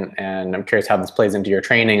come in, and I'm curious how this plays into your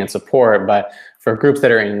training and support, but for groups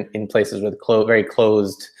that are in places with very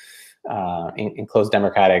closed, enclosed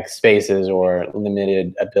democratic spaces or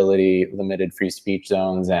limited ability, limited free speech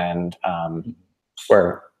zones, and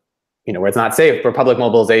where it's not safe, where public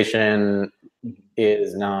mobilization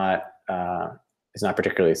is not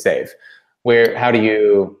particularly safe. What have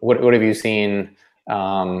you seen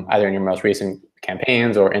either in your most recent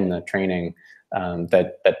campaigns or in the training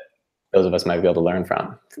that those of us might be able to learn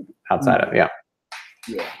from outside of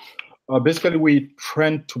basically, we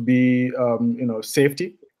trend to be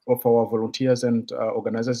safety of our volunteers and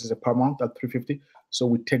organizers is a paramount at 350. So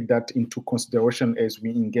we take that into consideration as we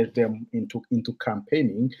engage them into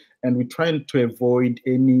campaigning, and we try to avoid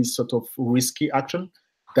any sort of risky action,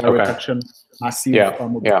 direct action, massive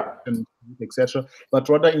mobilization, etc. But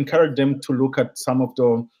rather encourage them to look at some of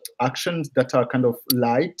the actions that are kind of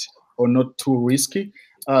light or not too risky.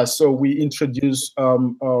 So we introduce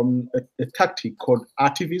a tactic called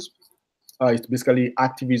activism. It's basically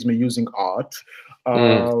activism using art,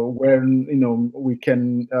 where we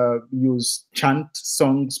can use chant,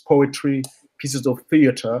 songs, poetry, pieces of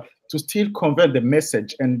theater to still convey the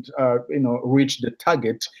message and reach the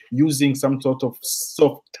target using some sort of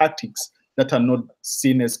soft tactics that are not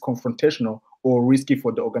seen as confrontational or risky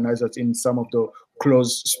for the organizers in some of the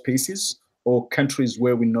closed spaces or countries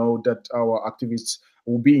where we know that our activists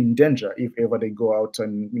will be in danger if ever they go out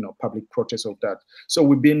and public protest of that. So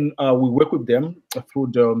we work with them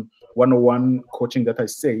through the one-on-one coaching that I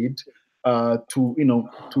said to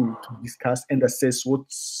discuss and assess what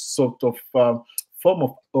sort of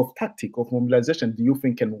form of tactic of mobilization do you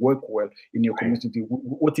think can work well in your community?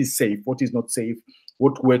 What is safe? What is not safe?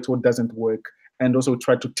 What works? What doesn't work? And also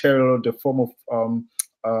try to tailor the form of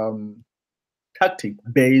tactic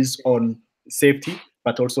based on safety,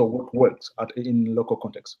 but also what works in local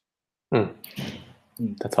context.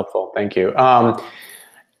 That's helpful. Thank you.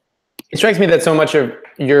 It strikes me that so much of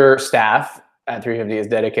your staff at 350 is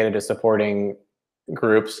dedicated to supporting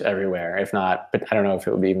groups everywhere, if not, but I don't know if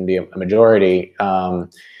it would even be a majority.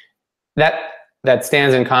 That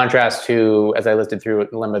stands in contrast to, as I listed through a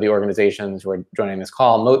number of the organizations who are joining this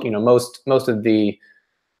call, most of the,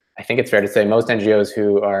 I think it's fair to say, most NGOs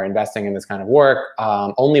who are investing in this kind of work,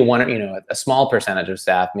 only a small percentage of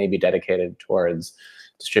staff may be dedicated towards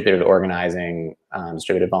distributed organizing,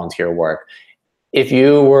 distributed volunteer work. if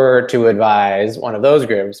you were to advise one of those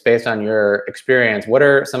groups based on your experience, what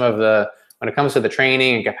are some of the, when it comes to the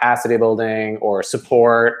training and capacity building or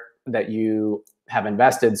support that you have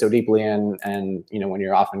invested so deeply in, and when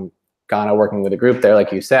you're off in Ghana working with a group there,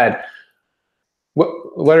 like you said, what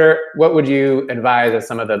would you advise as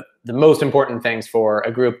some of the most important things for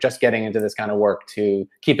a group just getting into this kind of work to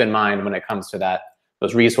keep in mind when it comes to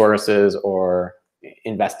those resources or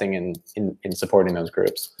investing in supporting those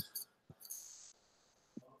groups?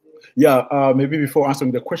 Yeah, maybe before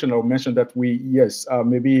answering the question, I'll mention that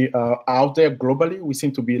maybe out there globally, we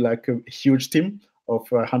seem to be like a huge team of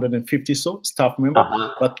 150 so staff members.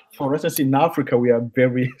 But for instance, in Africa, we are a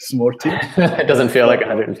very small team. It doesn't feel like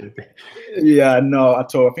 150. Yeah, no,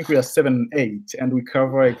 at all. I think we are 7, 8, and we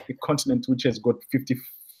cover a continent which has got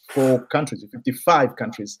 54 countries, 55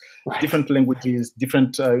 countries, right. Different languages,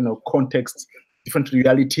 different contexts, different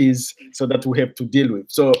realities, so that we have to deal with.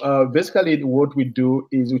 So basically, what we do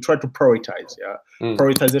is we try to prioritize. Yeah,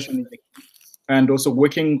 prioritization is the key, and also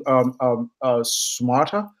working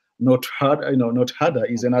smarter, not harder. Not harder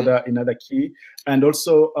is another key, and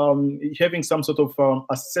also having some sort of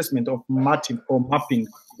assessment of mapping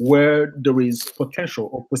where there is potential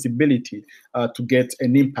or possibility to get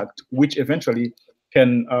an impact, which eventually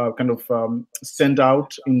can send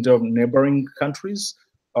out in the neighboring countries,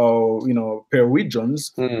 or per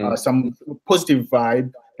regions, some positive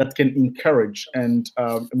vibe that can encourage and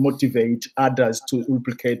motivate others to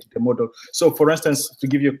replicate the model. So for instance, to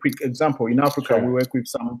give you a quick example, in Africa, we work with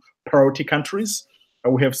some priority countries.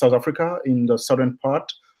 We have South Africa in the southern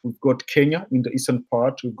part, we've got Kenya in the eastern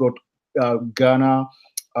part, we've got Ghana,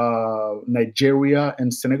 Nigeria,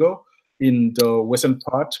 and Senegal in the western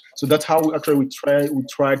part. So that's how we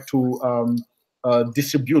try to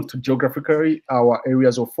distribute geographically our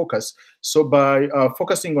areas of focus. So by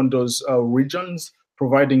focusing on those regions,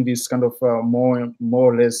 providing this kind of more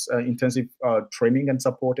or less intensive training and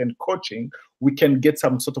support and coaching, we can get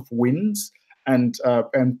some sort of wins and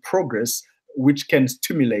progress, which can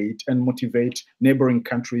stimulate and motivate neighboring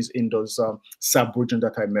countries in those sub-regions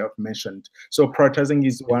that I may have mentioned. So prioritizing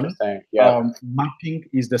is one, mapping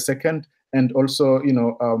is the second, and also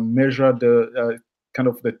measure the kind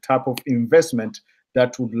of the type of investment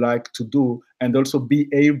that would like to do, and also be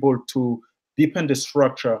able to deepen the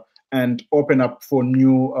structure and open up for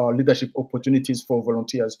new leadership opportunities for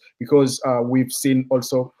volunteers, because we've seen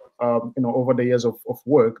also over the years of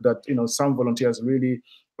work that some volunteers really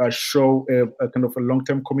show a kind of a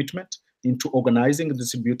long-term commitment into organizing,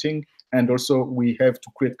 distributing, and also we have to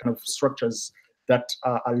create kind of structures that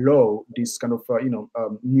allow this kind of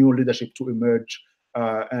new leadership to emerge,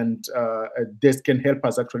 and this can help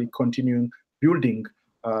us actually continue building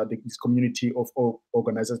this community of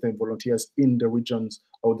organizers and volunteers in the regions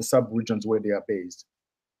or the sub-regions where they are based.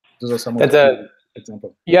 Those are some of the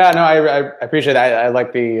examples. Yeah, no, I appreciate that. I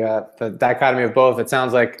like the dichotomy of both. It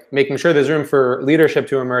sounds like making sure there's room for leadership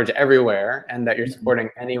to emerge everywhere, and that you're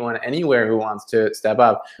supporting anyone, anywhere who wants to step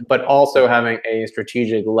up, but also having a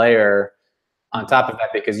strategic layer on top of that,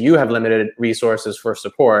 because you have limited resources for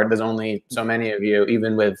support. There's only so many of you,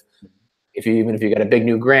 even if you get a big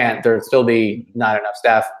new grant, there'd still be not enough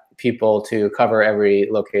staff people to cover every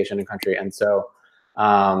location and country. And so,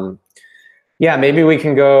 yeah, maybe we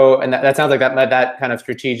can go, and that sounds like that kind of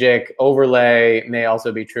strategic overlay may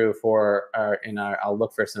also be true for I'll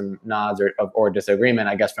look for some nods or disagreement,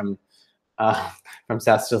 I guess, from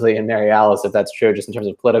Cecili and Mary Alice, if that's true, just in terms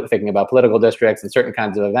of thinking about political districts and certain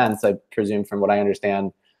kinds of events. I presume, from what I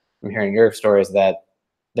understand from hearing your stories, that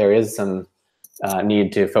there is some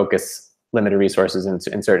need to focus limited resources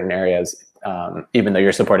in certain areas, even though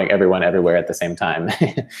you're supporting everyone everywhere at the same time.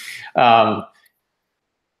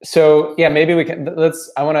 So yeah, maybe we can,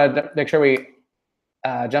 I want to make sure we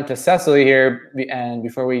jump to Cecili here, and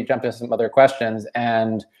before we jump to some other questions,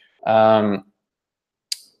 and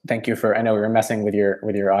thank you for, I know we were messing with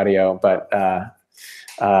your audio, but I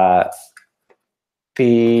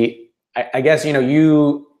guess,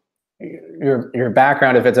 your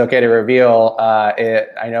background, if it's okay to reveal,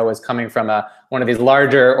 I know is coming from one of these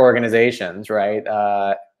larger organizations, right?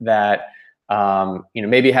 That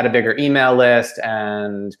maybe had a bigger email list,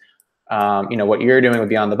 and what you're doing with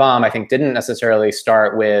Beyond the Bomb, I think, didn't necessarily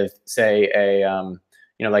start with, say,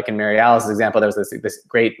 like in Mary Alice's example, there was this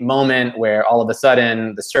great moment where all of a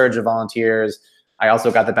sudden the surge of volunteers. I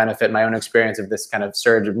also got the benefit in my own experience of this kind of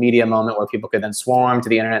surge of media moment where people could then swarm to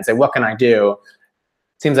the internet and say, what can I do?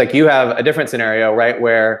 Seems like you have a different scenario, right?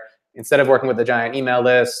 Where instead of working with a giant email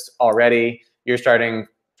list already, you're starting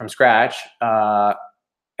from scratch.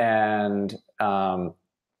 And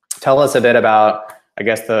tell us a bit about, I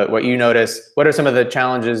guess, what you notice. What are some of the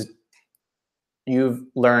challenges you've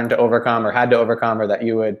learned to overcome or had to overcome, or that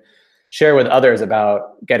you would share with others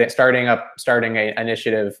about starting an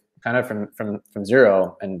initiative kind of from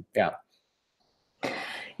zero? And yeah.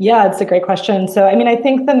 Yeah, it's a great question. So, I mean, I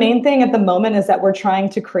think the main thing at the moment is that we're trying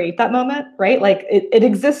to create that moment, right? Like it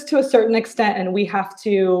exists to a certain extent, and we have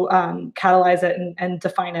to catalyze it and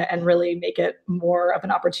define it and really make it more of an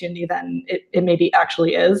opportunity than it maybe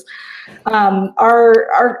actually is.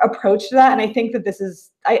 Our approach to that, and I think that this is,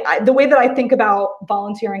 the way that I think about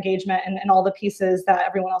volunteer engagement and all the pieces that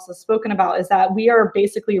everyone else has spoken about, is that we are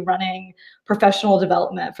basically running professional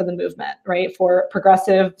development for the movement, right? For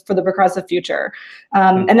the progressive future.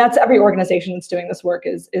 And that's every organization that's doing this work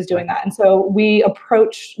is doing that. And so we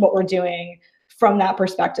approach what we're doing from that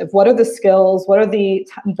perspective. What are the skills? What are the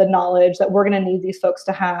knowledge that we're going to need these folks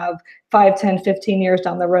to have 5, 10, 15 years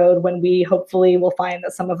down the road, when we hopefully will find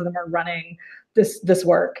that some of them are running this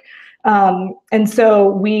work? And so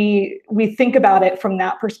we think about it from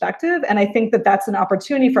that perspective. And I think that that's an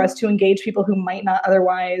opportunity for us to engage people who might not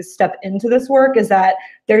otherwise step into this work, is that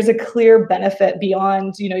there's a clear benefit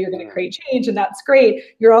beyond, you're going to create change, and that's great.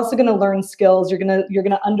 You're also going to learn skills. You're going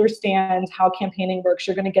to understand how campaigning works.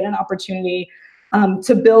 You're going to get an opportunity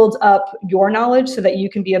to build up your knowledge so that you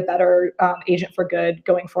can be a better agent for good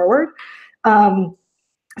going forward.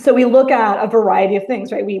 So we look at a variety of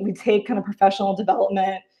things, right? We take kind of professional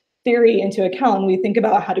development theory into account, and we think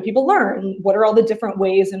about, how do people learn? What are all the different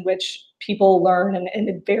ways in which people learn? And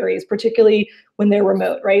it varies, particularly when they're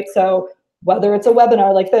remote, right? So whether it's a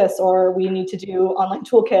webinar like this, or we need to do online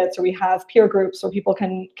toolkits, or we have peer groups where people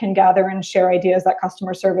can gather and share ideas, that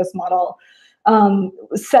customer service model.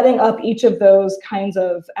 Setting up each of those kinds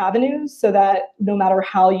of avenues so that no matter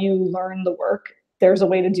how you learn the work, there's a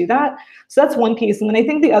way to do that. So that's one piece. And then I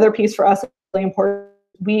think the other piece for us is really important.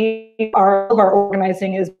 All of our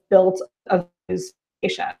organizing is built of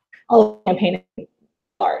participation, all campaigning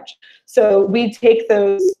large. So we take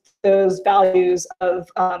those values of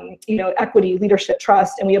equity, leadership,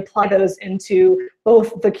 trust, and we apply those into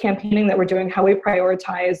both the campaigning that we're doing, how we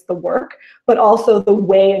prioritize the work, but also the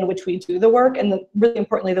way in which we do the work, and really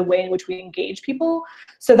importantly, the way in which we engage people.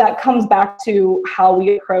 So that comes back to how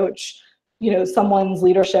we approach someone's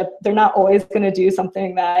leadership. They're not always going to do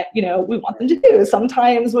something that, we want them to do.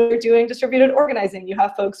 Sometimes when you're doing distributed organizing, you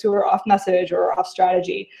have folks who are off message or off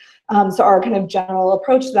strategy. So our kind of general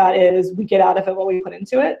approach to that is we get out of it what we put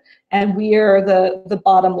into it, and we are the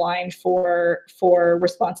bottom line for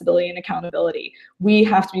responsibility and accountability. We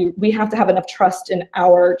have to have enough trust in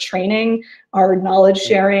our training, our knowledge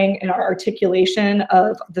sharing, and our articulation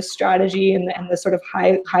of the strategy and the sort of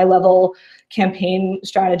high level campaign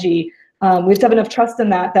strategy. We have to have enough trust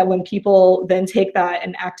in that when people then take that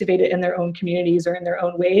and activate it in their own communities or in their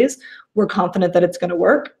own ways, we're confident that it's going to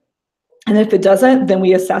work. And if it doesn't, then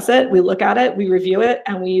we assess it, we look at it, we review it,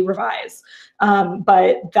 and we revise.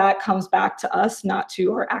 But that comes back to us, not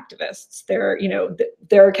to our activists.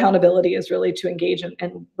 Their accountability is really to engage in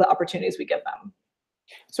the opportunities we give them.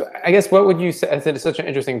 So I guess what would you say? It's such an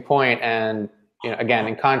interesting point, and again,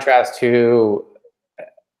 in contrast to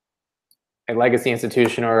a legacy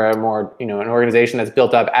institution or a more, an organization that's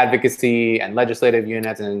built up advocacy and legislative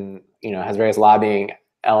units and, has various lobbying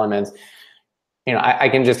elements, I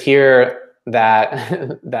can just hear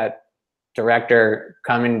that that director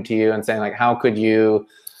coming to you and saying, like, how could you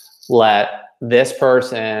let this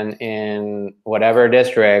person in whatever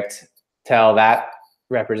district tell that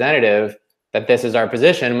representative that this is our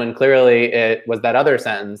position, when clearly it was that other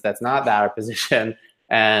sentence that's not that our position,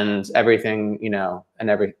 and everything,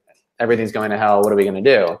 and everything's going to hell. What are we going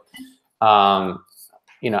to do? I'm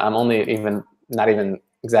only not even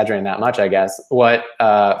exaggerating that much, I guess. What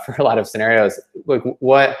for a lot of scenarios, like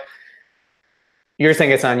what you're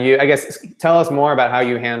saying, it's on you. I guess tell us more about how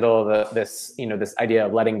you handle this idea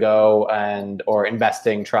of letting go or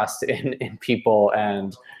investing trust in people,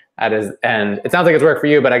 and it sounds like it's worked for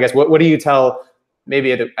you. But I guess what do you tell?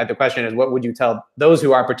 Maybe the question is, what would you tell those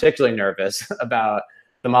who are particularly nervous about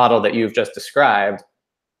the model that you've just described?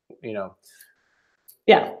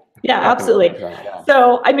 Yeah, absolutely.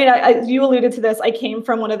 So, I mean, you alluded to this. I came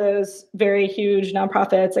from one of those very huge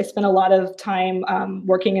nonprofits. I spent a lot of time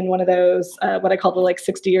working in one of those, what I call the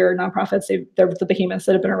 60-year nonprofits. They're the behemoths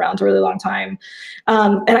that have been around a really long time.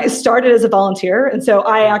 And I started as a volunteer. And so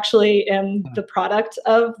I actually am the product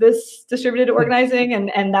of this distributed organizing,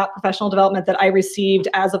 and that professional development that I received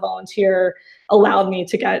as a volunteer allowed me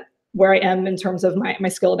to get where I am in terms of my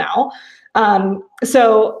skill now.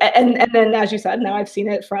 So, and then, as you said, now I've seen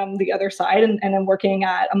it from the other side, and I'm working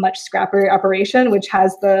at a much scrappier operation, which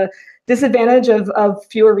has the disadvantage of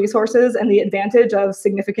fewer resources and the advantage of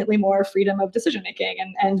significantly more freedom of decision making.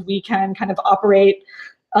 And we can kind of operate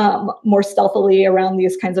more stealthily around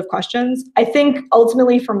these kinds of questions. I think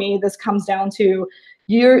ultimately for me, this comes down to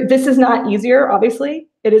this is not easier, obviously.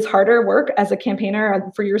 It is harder work as a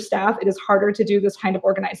campaigner for your staff. It is harder to do this kind of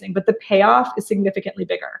organizing, but the payoff is significantly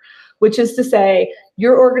bigger, which is to say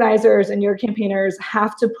your organizers and your campaigners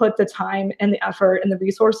have to put the time and the effort and the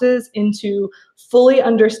resources into fully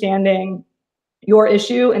understanding your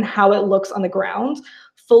issue and how it looks on the ground,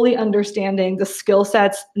 fully understanding the skill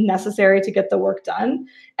sets necessary to get the work done,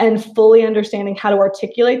 and fully understanding how to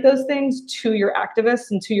articulate those things to your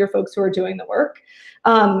activists and to your folks who are doing the work.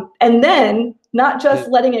 And then not just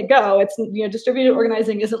letting it go. It's, distributed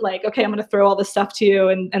organizing isn't like, okay, I'm going to throw all this stuff to you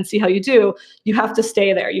and see how you do. You have to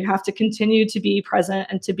stay there. You have to continue to be present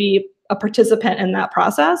and to be a participant in that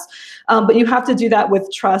process. But you have to do that with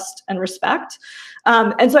trust and respect.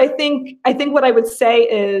 And so I think what I would say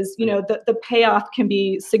is, the payoff can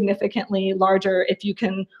be significantly larger if you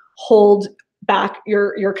can hold back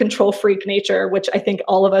your control freak nature, which I think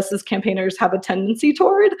all of us as campaigners have a tendency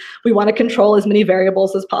toward. We want to control as many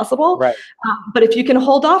variables as possible. Right. But if you can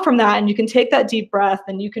hold off from that and you can take that deep breath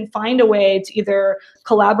and you can find a way to either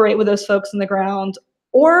collaborate with those folks on the ground,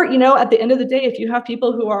 or, at the end of the day, if you have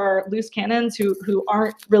people who are loose cannons who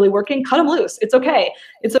aren't really working, cut them loose. It's okay.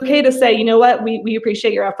 It's okay to say, you know what, we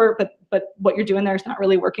appreciate your effort, but what you're doing there is not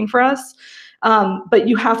really working for us. But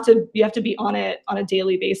you have to be on it on a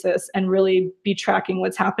daily basis and really be tracking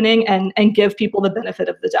what's happening and give people the benefit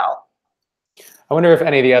of the doubt. I wonder if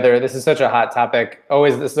any of the other, this is such a hot topic.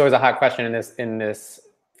 This is always a hot question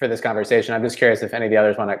for this conversation. I'm just curious if any of the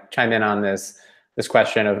others want to chime in on this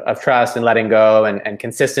question of trust and letting go and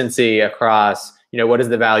consistency across, what is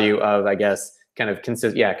the value of, I guess, kind of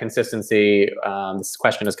consistency. This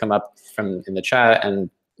question has come up in the chat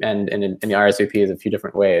and in the RSVPs a few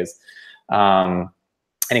different ways.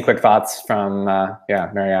 Any quick thoughts from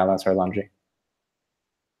Mary Alice or Landry?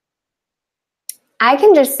 I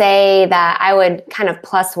can just say that I would kind of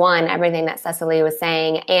 +1 everything that Cecili was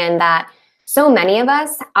saying, and that so many of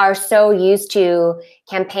us are so used to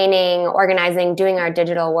campaigning, organizing, doing our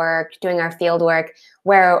digital work, doing our field work,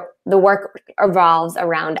 where the work revolves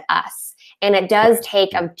around us. And it does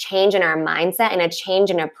take a change in our mindset and a change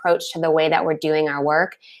in approach to the way that we're doing our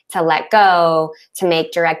work, to let go, to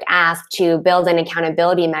make direct ask, to build in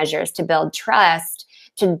accountability measures, to build trust,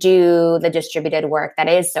 to do the distributed work that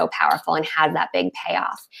is so powerful and has that big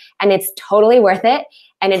payoff. And it's totally worth it.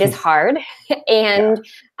 And it is hard and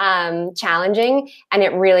challenging. And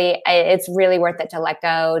it's really worth it to let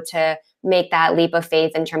go, to make that leap of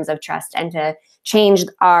faith in terms of trust, and to change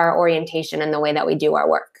our orientation and the way that we do our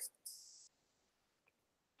work.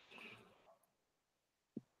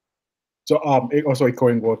 So also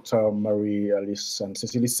echoing what Marie, Alice, and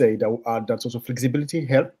Cecili say, that's also flexibility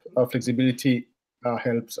help. Flexibility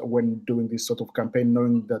helps when doing this sort of campaign,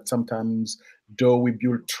 knowing that sometimes though we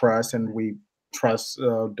build trust and we trust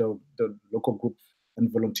the local group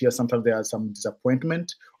and volunteers, sometimes there are some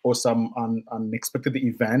disappointment or some unexpected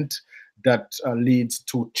event that leads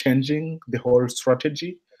to changing the whole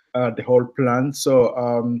strategy, the whole plan. So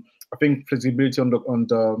I think flexibility on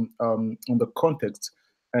the context,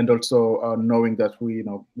 and also knowing that we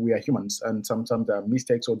are humans and sometimes there are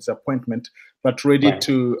mistakes or disappointment, but ready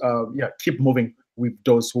to keep moving with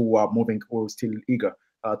those who are moving or still eager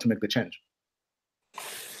to make the change.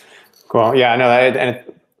 Cool. Yeah, I know that, and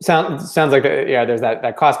it sounds like there's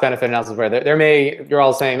that cost benefit analysis where you're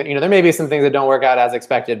all saying that there may be some things that don't work out as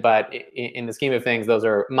expected, but in the scheme of things, those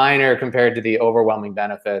are minor compared to the overwhelming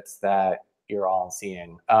benefits that you're all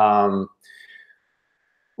seeing.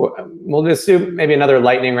 We'll just do maybe another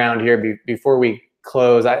lightning round here before we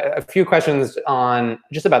close. A few questions on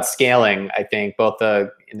just about scaling. I think both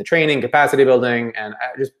in the training, capacity building, and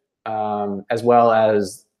just as well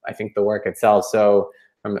as I think the work itself. So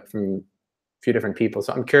from a few different people.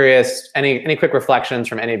 So I'm curious, any quick reflections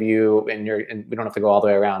from any of you, and we don't have to go all the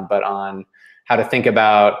way around, but on how to think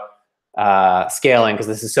about scaling, because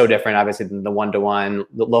this is so different, obviously, than the one-to-one,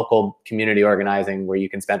 the local community organizing, where you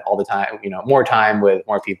can spend all the time, more time with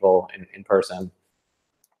more people in person.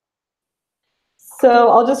 So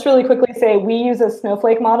I'll just really quickly say we use a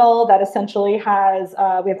snowflake model that essentially has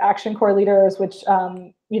we have action core leaders, which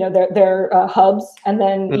they're hubs, and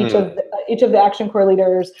then each of the action core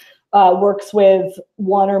leaders works with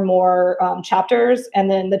one or more chapters,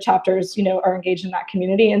 and then the chapters are engaged in that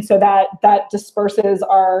community, and so that disperses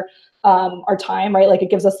our time, right? Like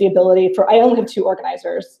it gives us the ability I only have 2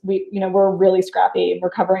 organizers. We're really scrappy.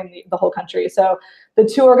 We're covering the whole country, so the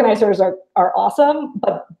 2 organizers are awesome,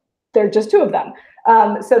 but they're just 2 of them.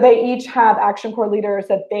 So they each have action core leaders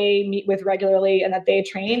that they meet with regularly and that they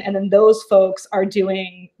train. And then those folks are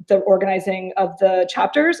doing the organizing of the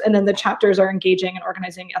chapters. And then the chapters are engaging and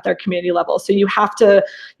organizing at their community level. So you have to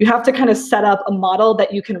kind of set up a model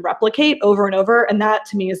that you can replicate over and over. And that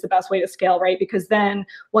to me is the best way to scale, right? Because then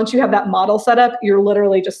once you have that model set up, you're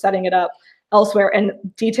literally just setting it up elsewhere, and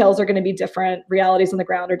details are going to be different. Realities on the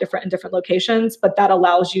ground are different in different locations, but that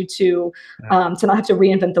allows you to not have to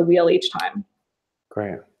reinvent the wheel each time.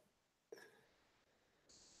 Great.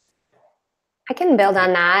 I can build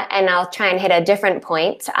on that, and I'll try and hit a different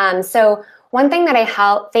point. So one thing that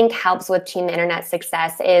I think helps with Team Internet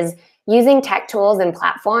success is using tech tools and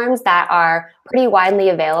platforms that are pretty widely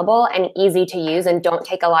available and easy to use and don't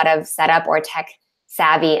take a lot of setup or tech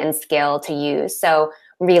savvy and skill to use. So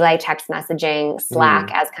Relay text messaging,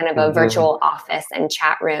 Slack as kind of a virtual office and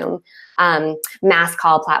chat room, mass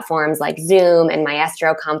call platforms like Zoom and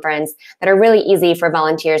Maestro Conference that are really easy for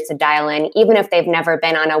volunteers to dial in, even if they've never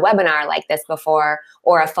been on a webinar like this before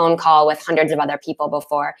or a phone call with hundreds of other people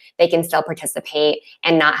before. They can still participate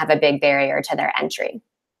and not have a big barrier to their entry.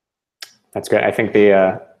 That's great. I think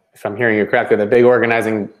if I'm hearing you correctly, the big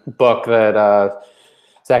organizing book that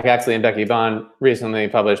Zach Axley and Becky Bond recently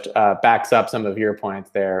published backs up some of your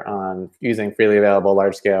points there on using freely available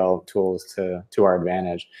large-scale tools to our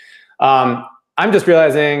advantage. I'm just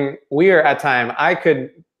realizing we are at time. I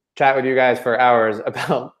could chat with you guys for hours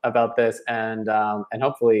about this, and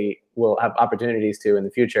hopefully we'll have opportunities to in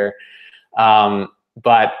the future.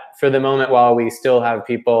 But for the moment, while we still have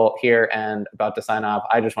people here and about to sign off,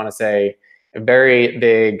 I just want to say a very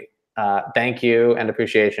big thank you and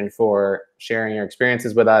appreciation for sharing your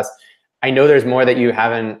experiences with us. I know there's more that you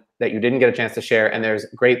didn't get a chance to share, and there's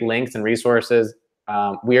great links and resources.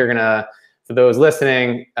 We are gonna, for those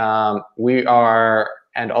listening, we are,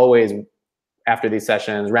 and always after these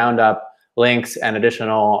sessions, round up links and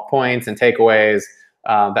additional points and takeaways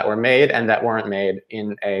that were made and that weren't made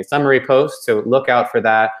in a summary post. So look out for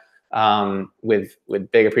that, with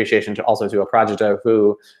big appreciation to Aprajita,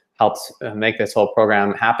 who helps make this whole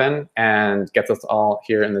program happen and gets us all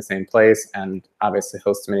here in the same place, and obviously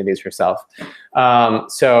hosts many of these herself.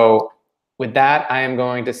 So with that, I am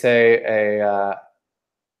going to say a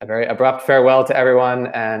very abrupt farewell to everyone,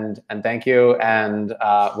 and thank you. And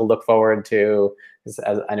we'll look forward to,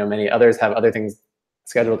 as I know many others have other things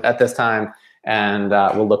scheduled at this time, and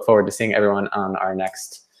we'll look forward to seeing everyone on our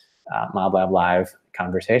next MobLab Live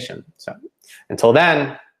conversation. So until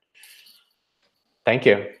then, thank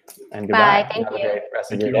you and goodbye. Bye. Thank you. Have a great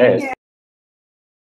rest of your days.